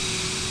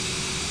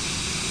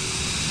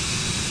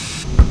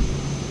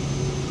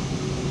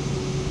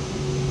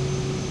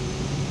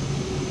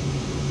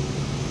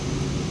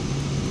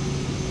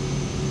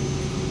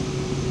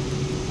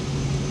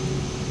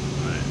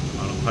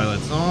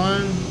 Autopilot's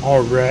on.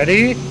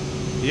 Already?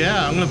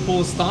 Yeah, I'm gonna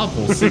pull a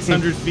stopple.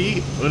 600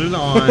 feet. Put it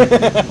on. Not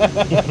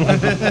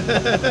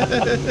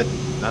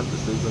the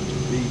 600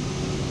 feet.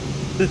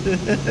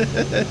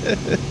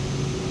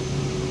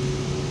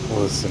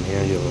 Listen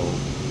here, you little...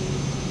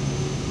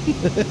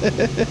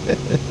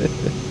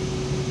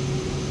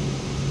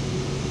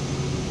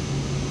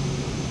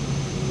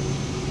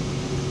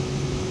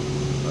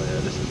 Oh yeah,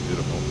 this is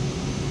beautiful.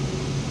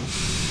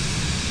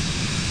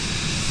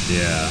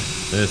 Yeah,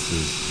 this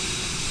is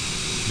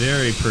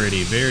very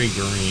pretty, very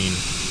green.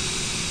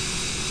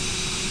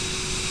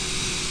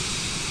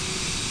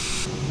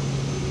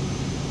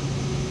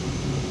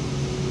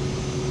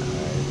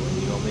 Alright, when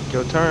you gonna make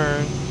your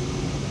turn?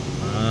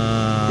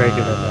 Making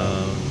it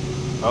now.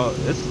 Oh,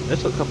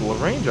 it's a couple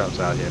of raindrops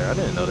out here. I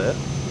didn't know that.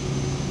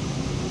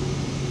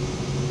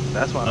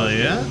 That's why. Oh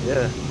yeah?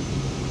 Yeah.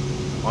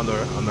 On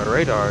the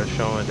radar, it's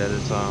showing that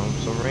it's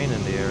some rain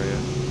in the area.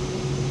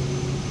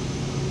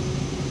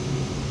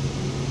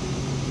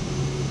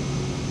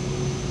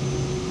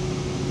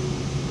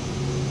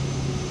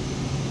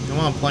 Come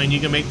on, plane. You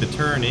can make the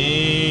turn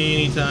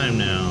anytime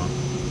now.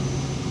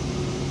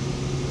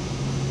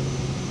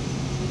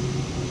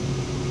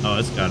 Oh,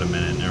 it's got a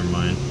minute. Never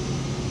mind.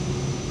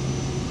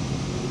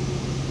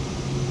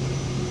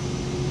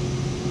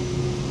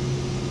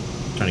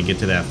 Trying to get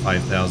to that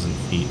 5,000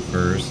 feet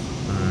first.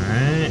 All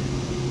right.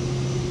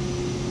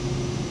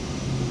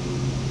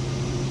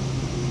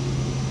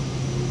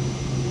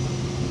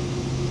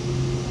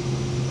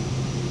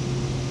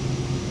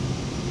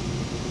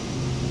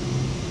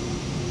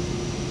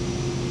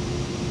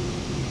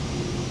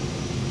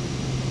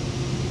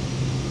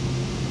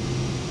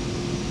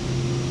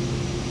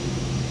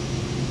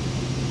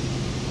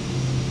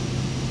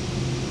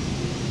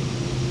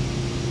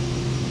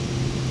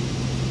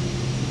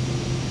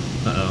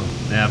 Uh-oh,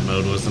 nav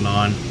mode wasn't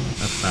on.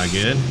 That's not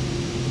good.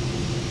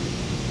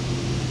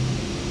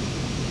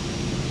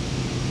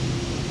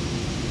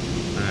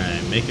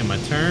 Alright, making my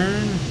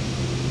turn.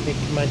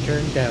 Making my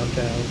turn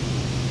downtown.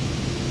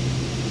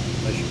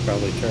 I should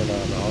probably turn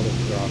on auto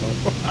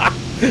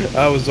throttle.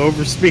 I was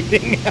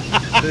overspeeding.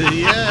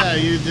 Yeah,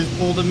 you just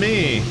pulled a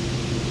me.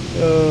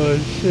 Oh,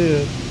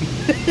 shit.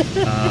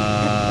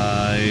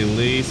 At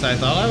least I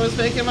thought I was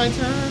making my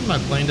turn. My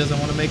plane doesn't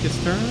want to make its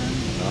turn.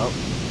 Oh,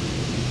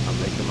 I'm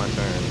making my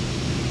turn.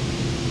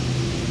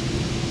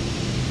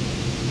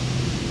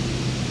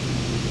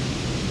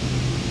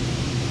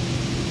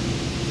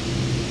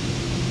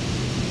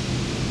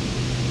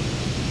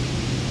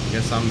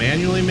 Guess I'm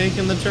manually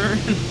making the turn.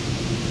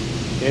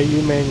 Yeah,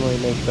 you manually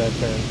make that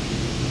turn.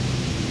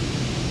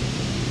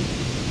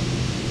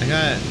 I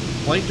got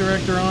flight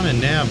director on and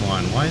nav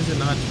on. Why is it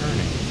not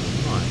turning?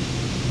 Come on.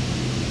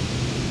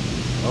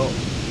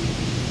 Oh.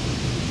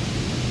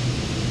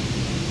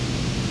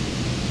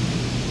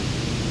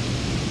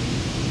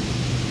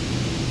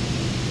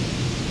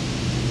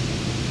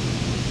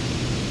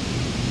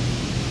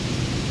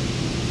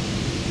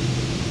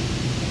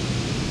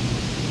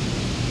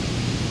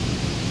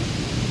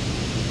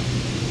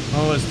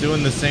 Oh, it's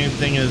doing the same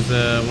thing as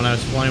when I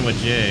was flying with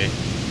Jay.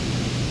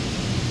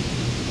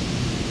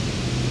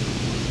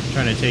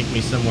 Trying to take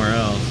me somewhere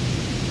else.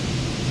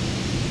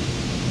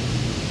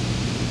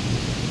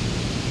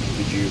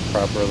 Did you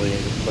properly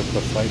put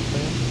the flight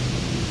plan?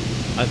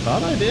 I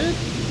thought I did.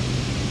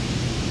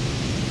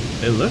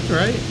 It looked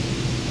right.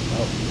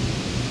 Oh,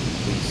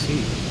 we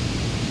see.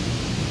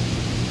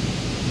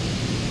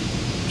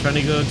 Trying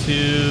to go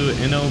to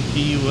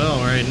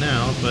NOPUL right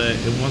now, but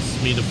it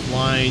wants me to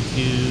fly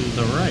to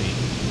the right.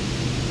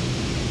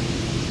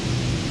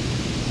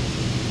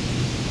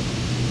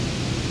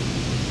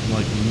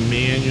 Like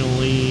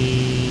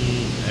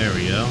manually, there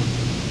we go.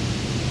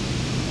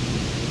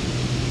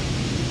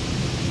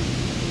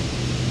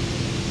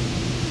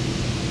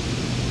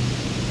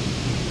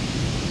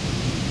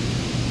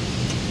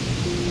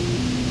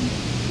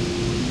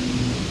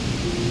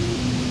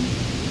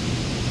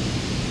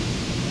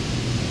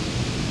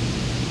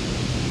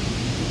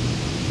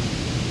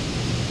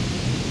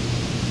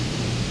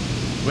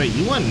 Wait,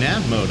 you want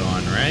nav mode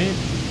on, right?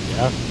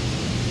 Yeah.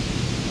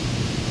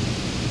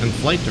 And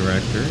flight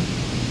director.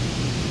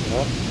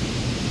 Yep.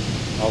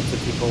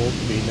 Altitude hold,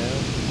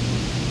 VNAV.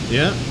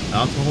 Yeah,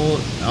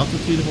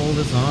 altitude hold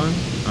is on.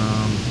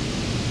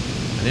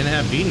 I didn't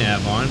have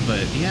VNAV on,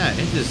 but yeah,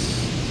 it just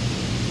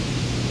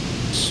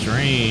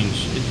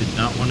strange. It did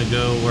not want to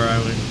go where I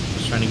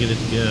was trying to get it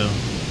to go.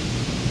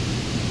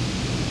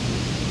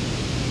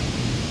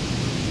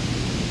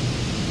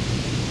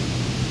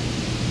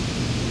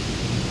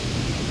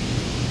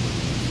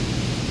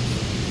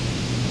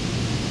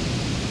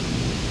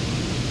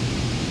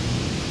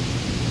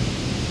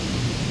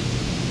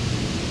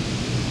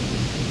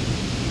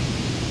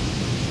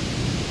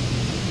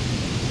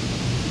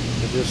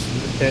 Just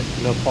hit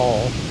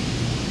Nepal.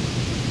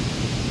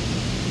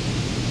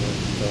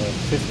 With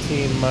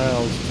 15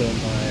 miles to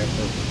my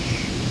approach.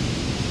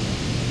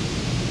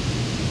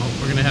 Well,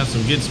 we're gonna have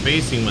some good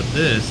spacing with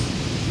this.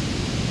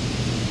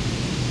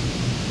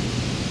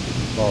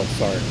 Oh,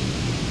 sorry.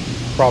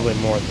 Probably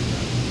more than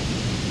that.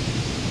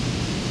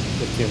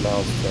 15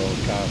 miles to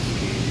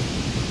Okoski.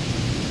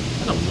 Is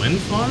that a wind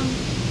farm?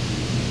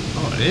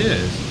 Oh, it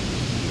is.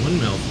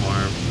 Windmill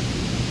farm.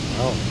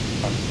 Wow.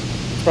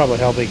 That's probably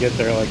how they get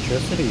their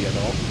electricity, you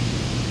know.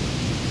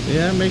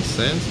 Yeah, it makes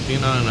sense.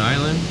 Being on an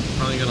island,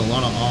 probably got a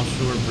lot of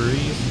offshore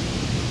breeze.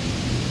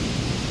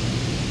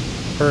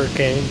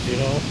 Hurricanes, you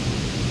know.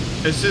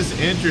 It's just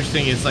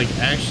interesting. It's like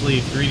actually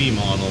 3D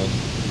modeled.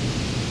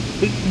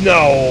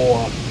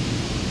 No!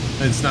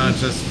 It's not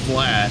just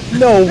flat.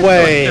 No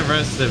way! Like the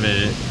rest of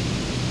it.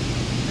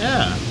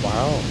 Yeah.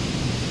 Wow.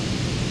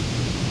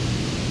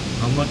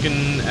 I'm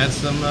looking at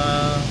some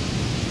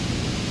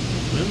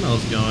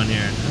windmills going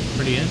here. That's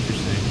pretty interesting.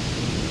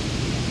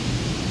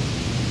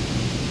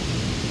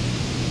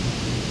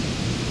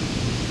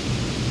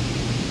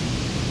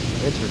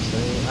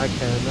 Interesting. I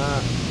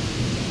cannot.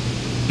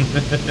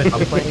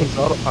 My plane's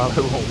autopilot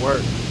won't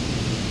work.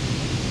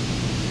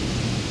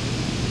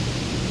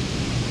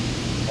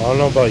 I don't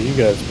know about you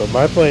guys, but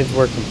my plane's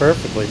working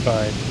perfectly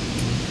fine.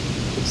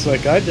 It's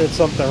like I did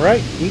something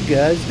right. You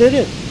guys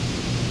didn't.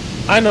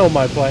 I know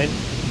my plane.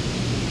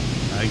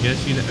 I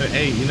guess you know.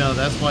 Hey, you know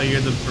that's why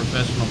you're the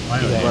professional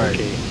pilot. Yeah, Right.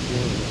 okay.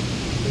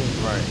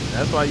 Right.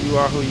 That's why you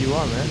are who you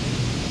are, man.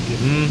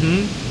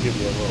 Mm-hmm. Give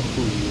you a little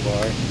who you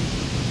are.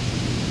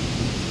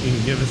 You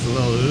can give us a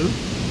little ooh.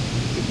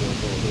 Give you a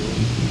little who.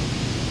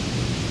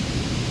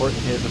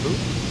 Horton here's a who?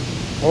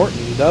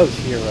 Horton does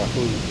hear a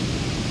who.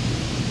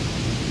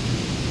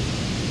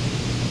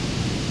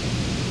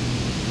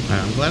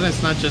 I'm glad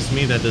it's not just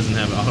me that doesn't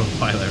have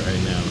autopilot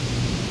right now.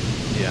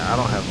 Yeah, I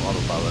don't have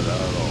autopilot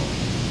at all.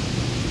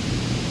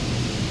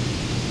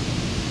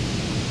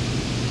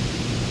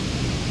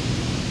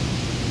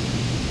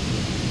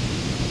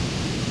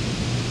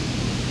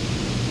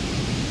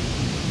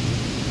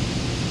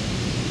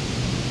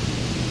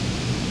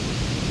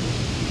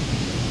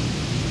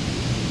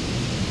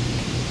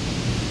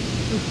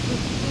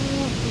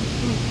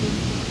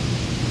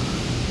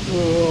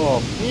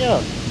 Oh,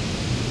 yeah.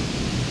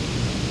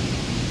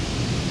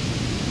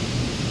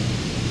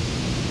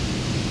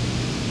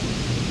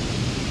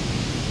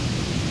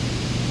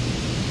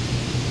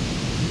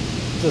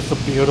 Just a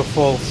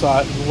beautiful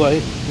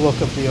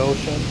look of the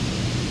ocean.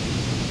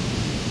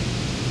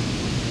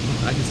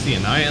 I can see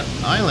an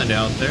island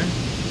out there.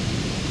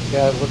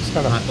 Yeah, it looks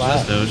kind of Not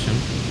flat. just ocean.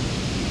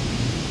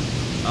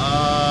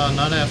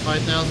 Not at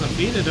 5,000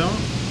 feet, I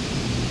don't.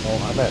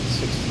 Oh, I'm at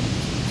 60.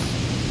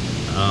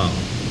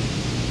 Oh.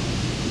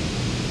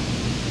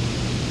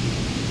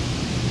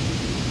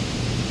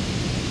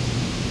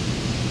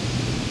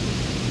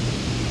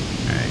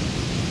 Alright.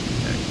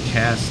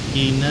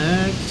 Kasky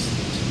next.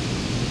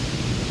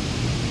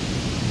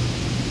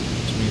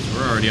 Which means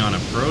we're already on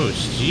approach.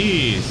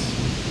 Jeez.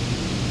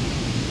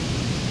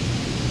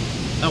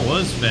 That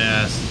was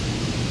fast.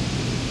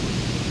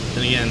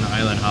 Then again,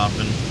 island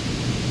hopping.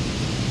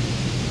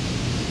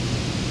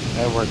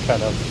 And we're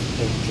kind of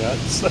in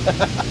jets.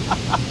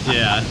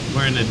 Yeah,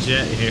 we're in a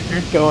jet here.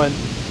 Going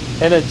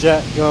in a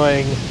jet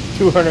going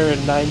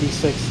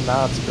 296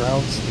 knots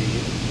ground speed.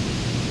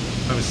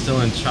 If I was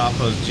still in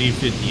Chapo's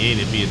G58,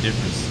 it'd be a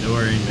different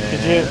story,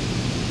 man.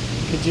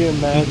 Could you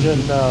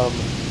imagine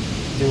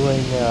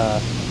doing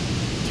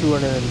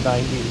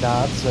 290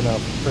 knots in a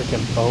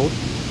freaking boat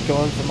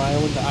going from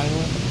island to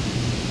island?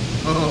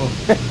 Oh.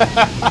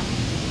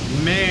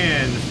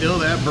 Man, feel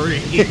that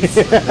breeze.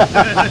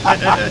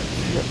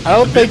 I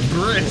don't think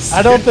brisk.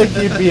 I don't think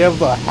you'd be able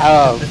to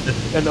have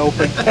an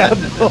open cab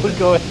boat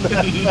going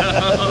that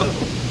No.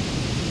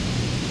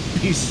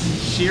 Be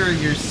shearing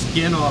your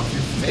skin off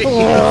your face.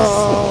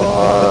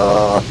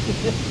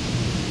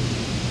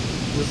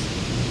 Just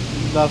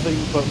nothing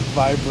but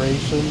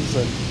vibrations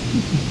and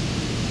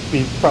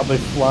be probably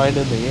flying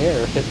in the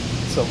air, hit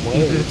some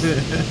waves.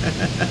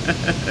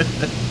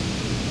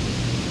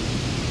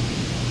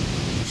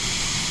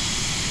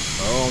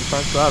 Oh, I'm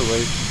trying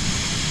sideways.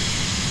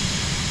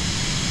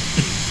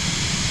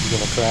 You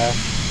gonna crash?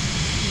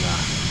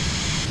 Nah.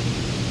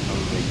 I'm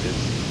gonna make this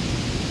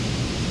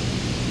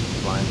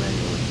flying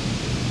manually.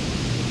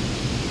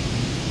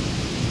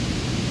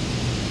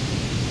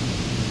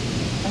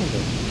 Kind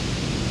of.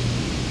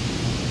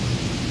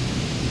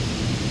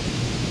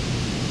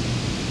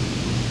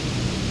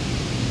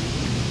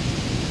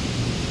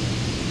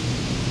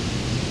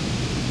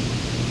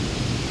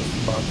 Just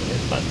about to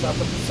hit my top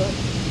of the sun.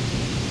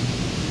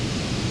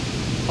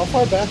 How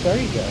far back are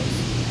you guys?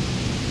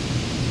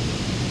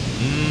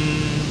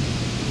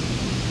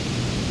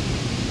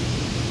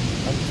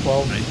 I'm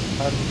 12. Right.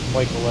 I'm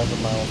like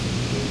 11 miles from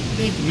I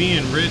think me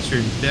and Rich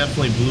are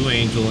definitely Blue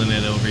Angel in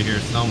it over here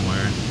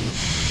somewhere.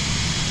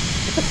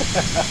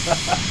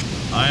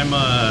 I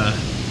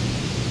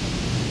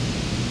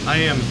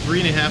am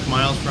 3.5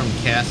 miles from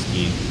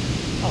Kasky.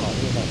 Oh,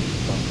 you're not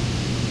from.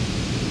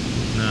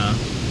 No.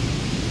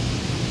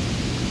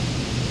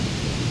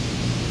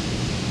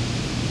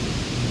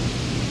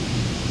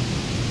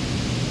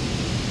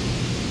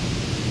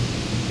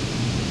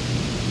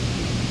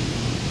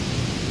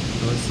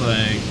 Looks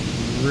like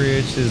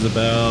Rich is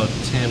about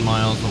 10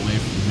 miles away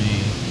from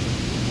me.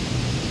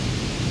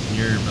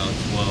 You're about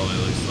 12, it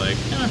looks like.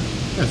 Yeah,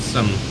 that's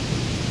some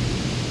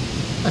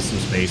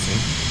spacing.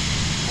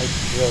 I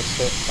just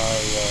hit my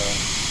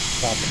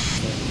top of the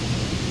sun.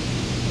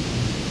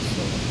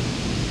 So,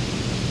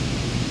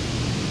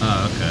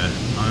 Oh, okay.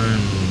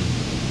 I'm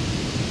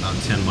about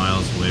 10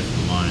 miles away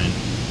from mine.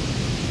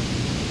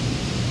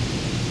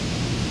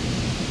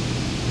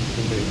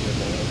 you're being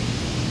good at it.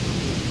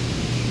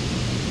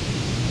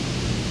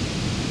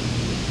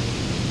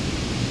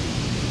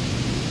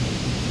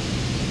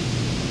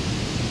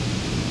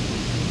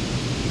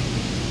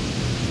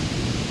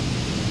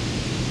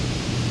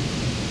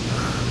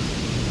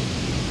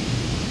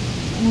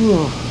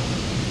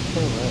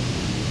 Alright.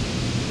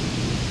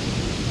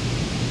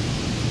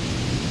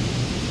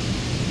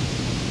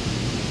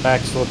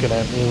 Mac's looking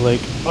at me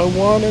like, I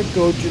want to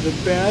go to the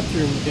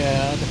bathroom,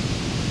 Dad.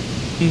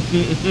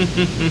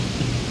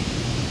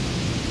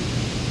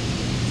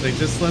 It's like,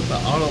 just let the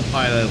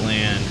autopilot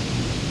land.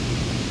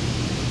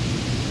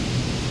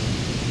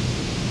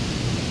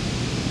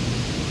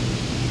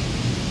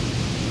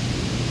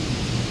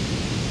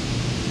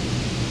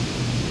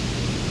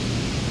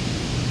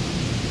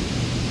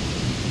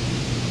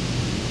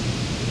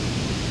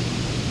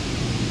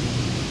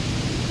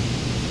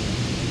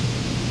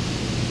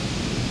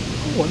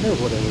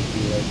 wonder what it would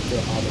be like to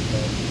auto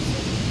land.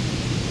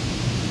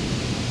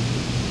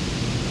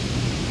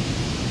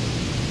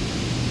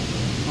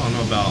 I don't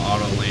know about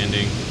auto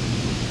landing.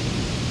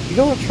 You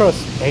don't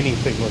trust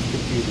anything with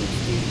computers,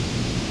 do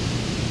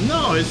you?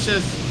 No, it's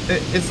just,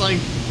 it's like,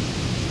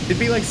 it'd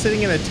be like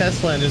sitting in a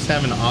Tesla and just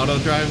having auto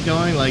drive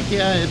going. Like,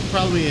 yeah, it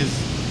probably is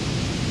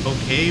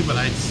okay, but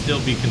I'd still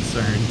be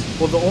concerned.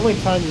 Well, the only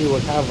time you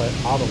would have an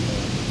auto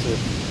land is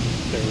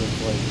if there was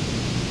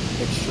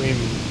like extreme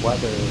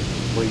weather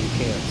where you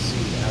can't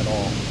see at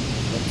all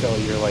until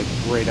you're like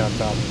right on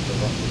top of the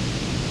road.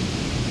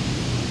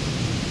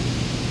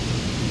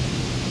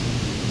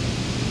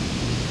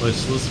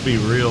 Let's be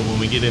real, when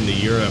we get into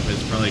Europe,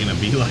 it's probably going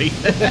to be like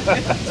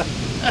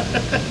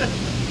that.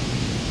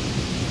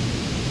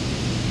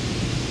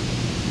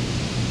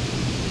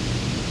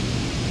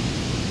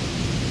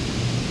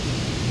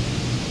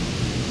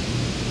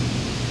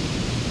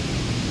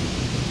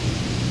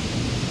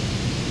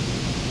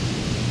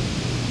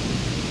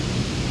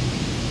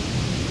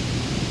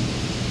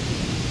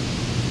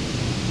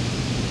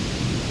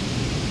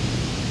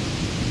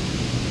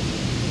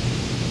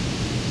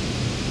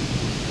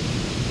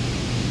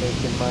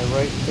 Making my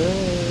right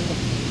turn.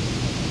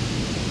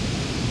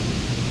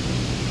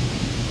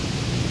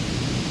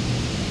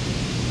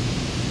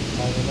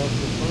 Lining up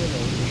the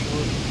final, you're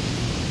short.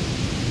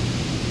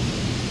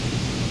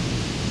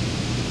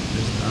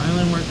 There's the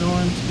island we're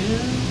going to.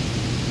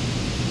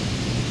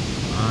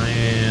 I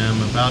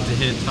am about to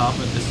hit top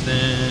of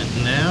descent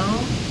now.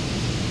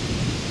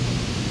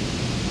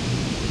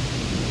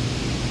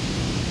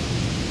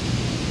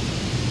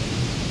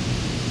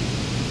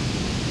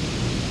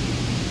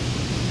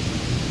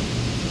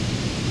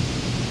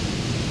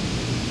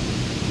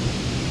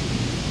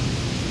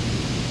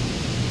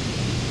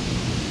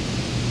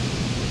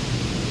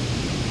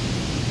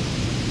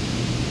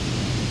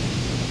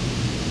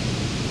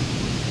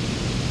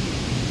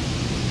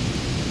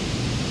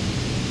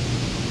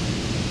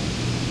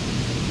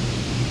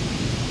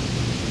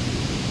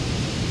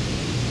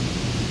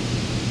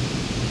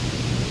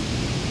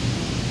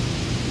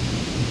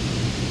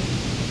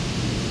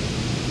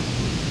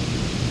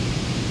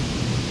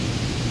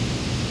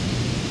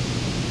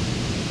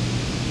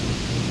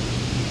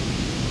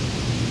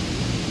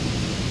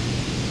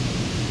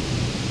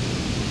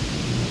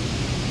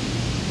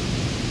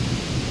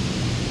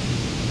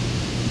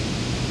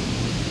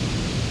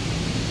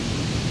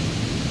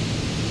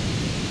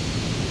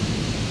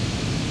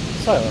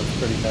 This island's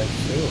pretty nice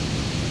too.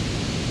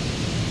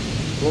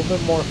 A little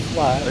bit more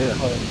flat, Oh, yeah.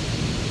 but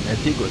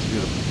Antigua's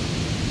beautiful.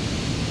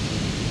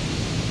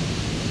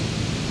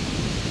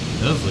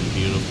 It does look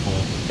beautiful.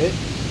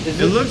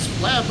 it looks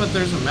flat, but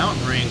there's a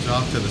mountain range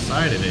off to the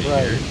side of it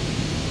right. here.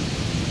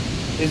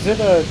 Is it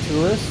a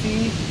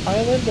touristy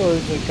island or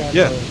is it kind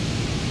Yeah.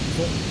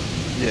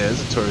 of? Yeah,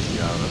 it's a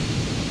touristy island.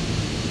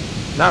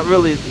 Not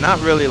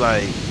really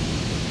like,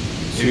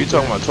 if you're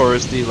talking about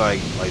touristy,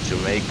 like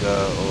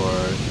Jamaica or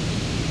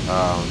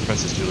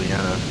Princess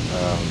Juliana,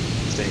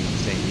 St.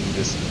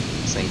 Nevis,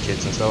 St.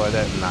 Kitts and stuff like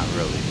that, not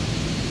really.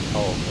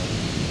 Oh, okay.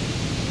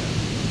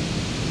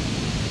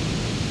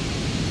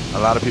 A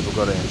lot of people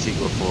go to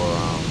Antigua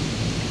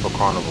for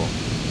Carnival.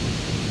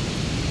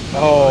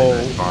 Oh,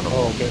 Nice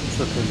Carnival. okay,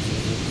 for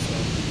cruises and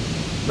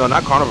stuff. No,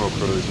 not Carnival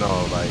cruise. No,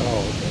 like Oh,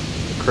 okay.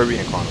 the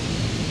Caribbean Carnival,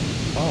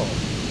 Oh,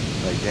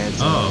 like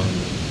dancing, Oh.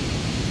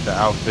 and the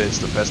outfits,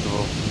 the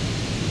festival.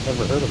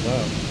 never heard of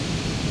that.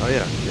 Oh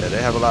yeah,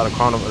 they have a lot of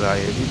carnivals.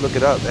 Like, if you look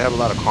it up, they have a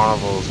lot of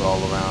carnivals all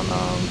around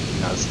the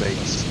United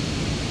States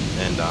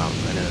and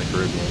in the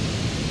Caribbean.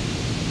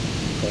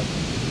 Okay.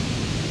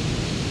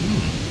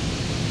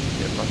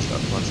 Yeah, fun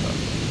stuff.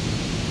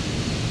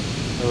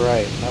 All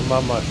right, I'm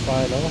on my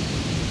final. All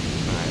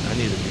right, I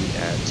need to be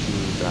at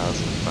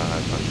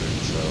 2,500,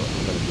 so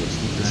I'm gonna do a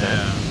steep descent.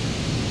 Yeah.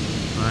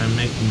 I'm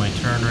making my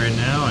turn right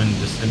now and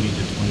descending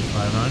to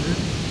 2,500.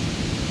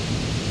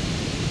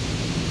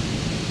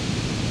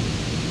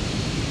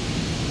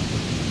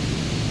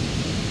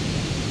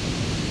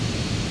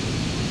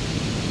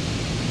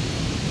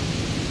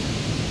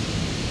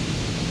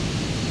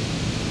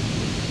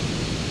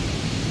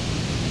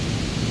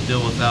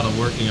 Still without a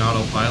working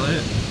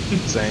autopilot.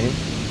 Same,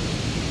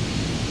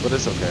 but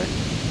it's okay.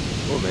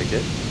 We'll make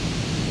it.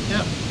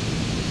 Yep.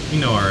 We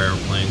know our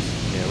airplanes.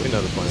 Yeah, we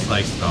know the plane. It's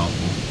like Stoffel.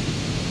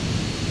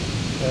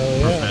 Hell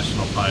yeah.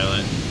 Professional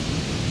pilot.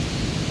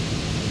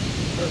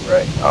 All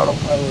right,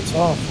 autopilot's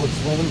off.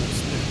 Let's land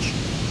this bitch.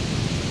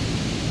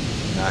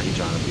 Now he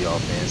trying to be all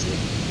fancy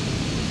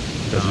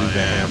because Oh, we've been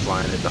yeah. hand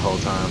flying it the whole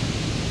time.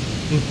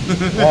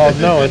 Well,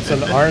 no, it's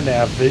an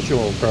RNAV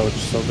visual approach,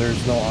 so there's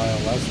no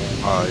ILS or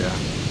anything. Oh yeah,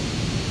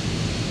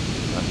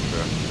 that's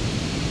true.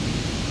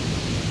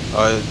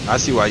 I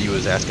see why you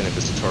was asking if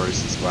it's a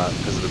touristy spot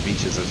because of the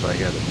beaches that's right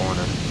here at the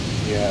corner.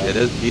 Yeah.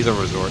 Yeah, these are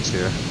resorts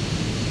here.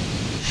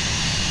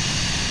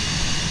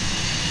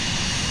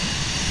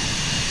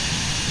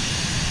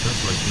 This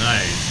looks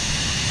nice.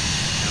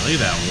 Yeah, look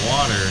at that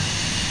water.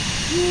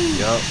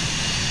 Yup.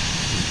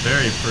 It's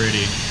very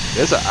pretty.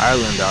 There's an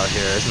island out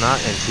here. It's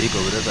not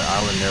Antigua, but there's an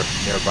island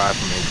nearby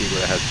from Antigua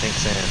that has pink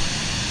sand.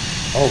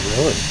 Oh,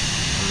 really?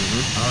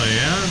 Oh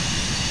yeah.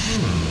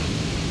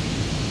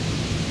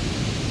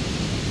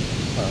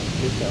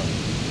 Keep going.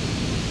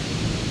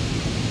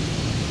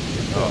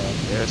 Keep Oh,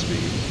 going.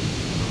 airspeed.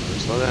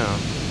 Slow down.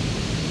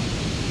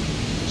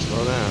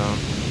 Slow down.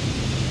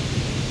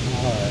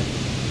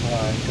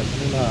 Alright,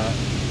 coming in hot.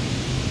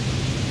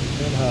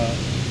 Coming hot.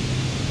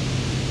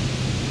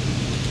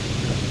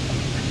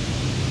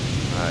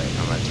 Alright,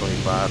 I'm at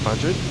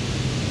 2,500.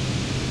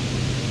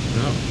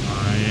 No,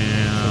 I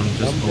am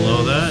just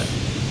below that.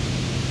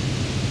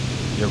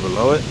 You're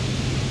below it?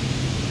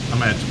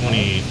 I'm at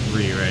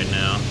 23 right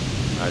now.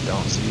 I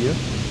don't see you.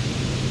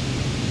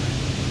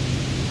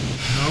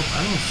 Nope,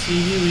 I don't see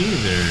you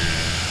either.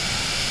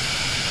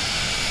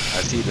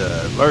 I see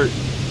the alert.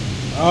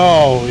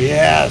 Oh,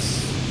 yes!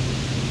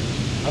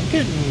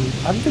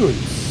 I'm doing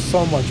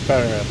so much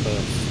better at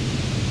this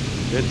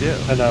Good deal.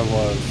 than I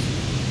was.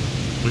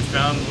 We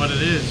found what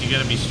it is. You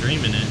gotta be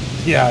streaming it.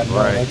 Yeah, no,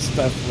 Right. that's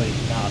definitely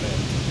not it.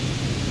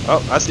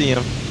 Oh, I see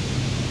him.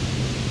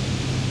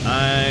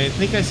 I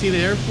think I see the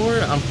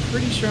airport. I'm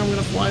pretty sure I'm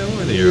gonna fly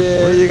over the Yeah,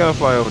 airport. you're gonna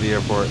fly over the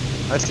airport.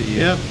 I see you.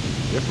 Yep.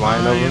 You're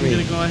flying I over am me.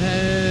 gonna go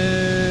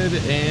ahead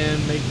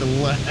and make the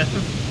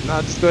left.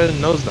 Nah, just go ahead and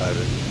nosedive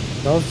it.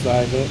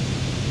 Nosedive it.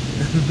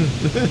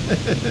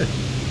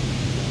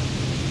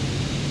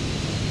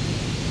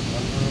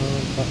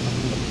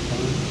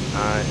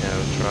 I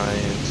am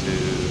trying to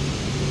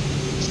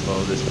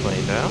slow this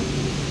plane down.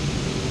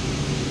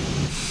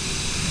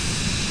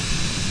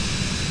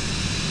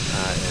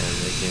 I am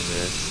making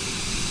this.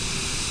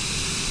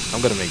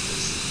 I'm gonna make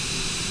this.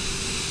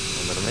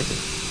 I'm gonna make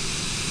it.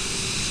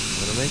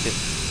 I'm gonna make it.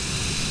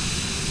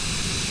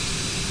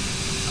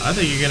 I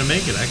think you're gonna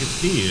make it. I can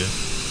see you.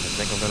 I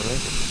think I'm gonna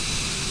make it.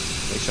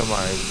 Make sure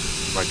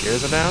my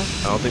gears are down.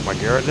 I don't think my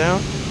gear is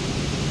down.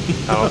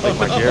 I don't think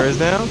my gear is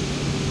down.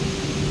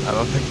 I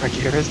don't think my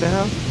gear is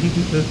down.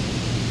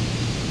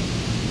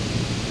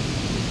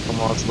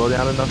 Come on, slow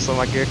down enough so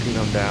my gear can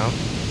come down.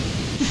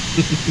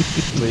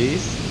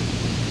 Please.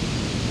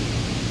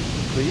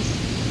 Please.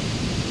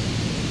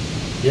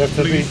 You have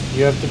to Please.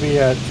 be at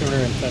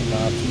 210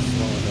 knots to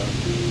slow it up.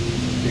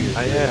 Do your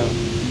I turn. am.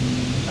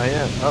 I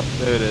am. Oh,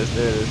 there it is.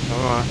 There it is.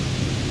 Come on.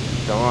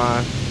 Come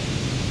on.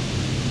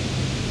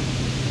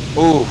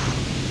 Oof.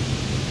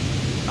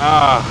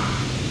 Ah.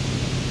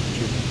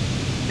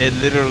 It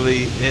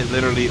literally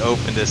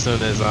opened as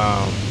soon as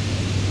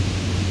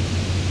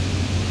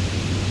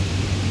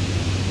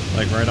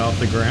Like right off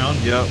the ground.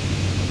 Yep.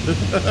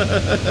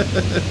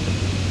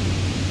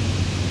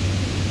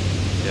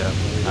 Yeah.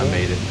 I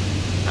made it.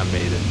 I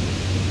made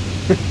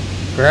it.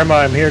 Grandma,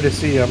 I'm here to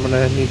see you. I'm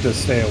gonna need to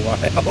stay a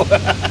while.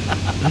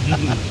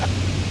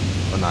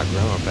 Well, not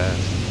grandma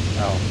passed.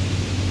 Oh.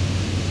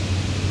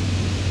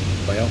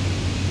 Well.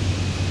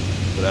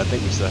 But I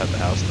think we still have the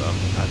house though.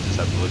 I just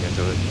have to look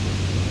into it.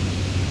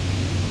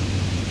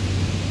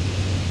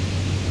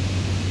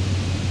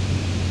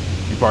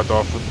 You parked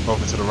off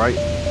over to the right?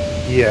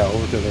 Yeah,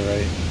 over to the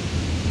right.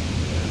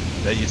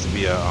 Yeah. That used to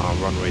be a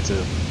runway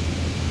too.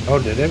 Oh,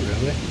 did it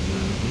really?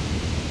 Mm-hmm.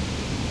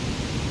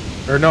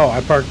 Or no,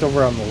 I parked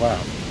over on the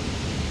left,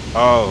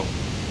 Oh.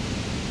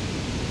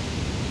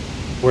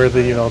 where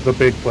the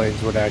big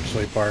planes would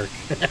actually park.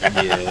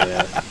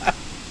 Yeah.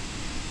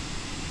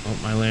 Oh,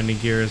 my landing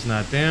gear is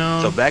not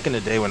down. So back in the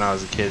day when I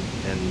was a kid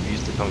and we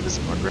used to come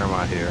visit my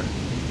grandma here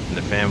and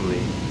the family,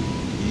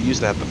 you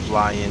used to have to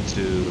fly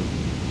into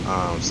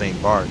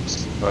St.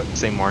 Bart's,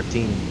 St.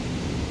 Martin,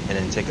 and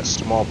then take a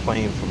small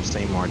plane from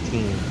St.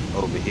 Martin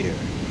over here,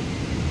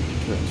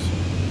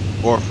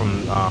 or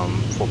from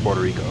for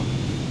Puerto Rico.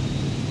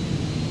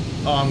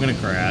 Oh, I'm gonna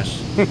crash.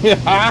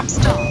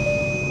 Stop.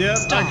 Yep,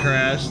 Stop. I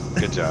crashed.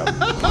 Good job.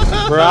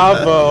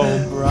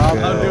 Bravo, bravo,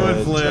 I'm doing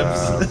Good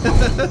flips.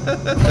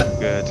 job.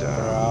 Good job.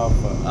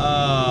 bravo.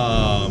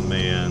 Oh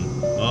man.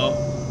 Well,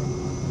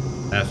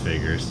 that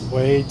figures.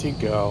 Way to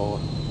go.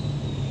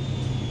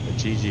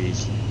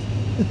 GG's.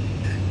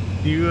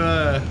 Do you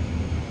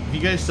if you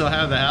guys still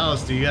have the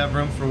house, do you have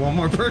room for one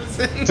more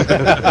person?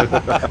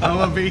 I'm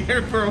gonna be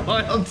here for a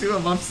while too.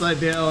 I'm upside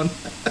down.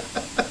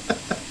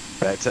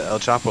 Back to El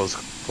Chapo's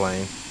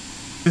plane.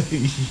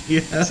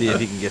 Yeah. See if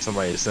he can get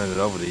somebody to send it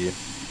over to you.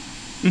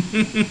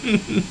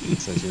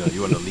 Since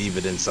you want to leave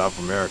it in South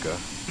America.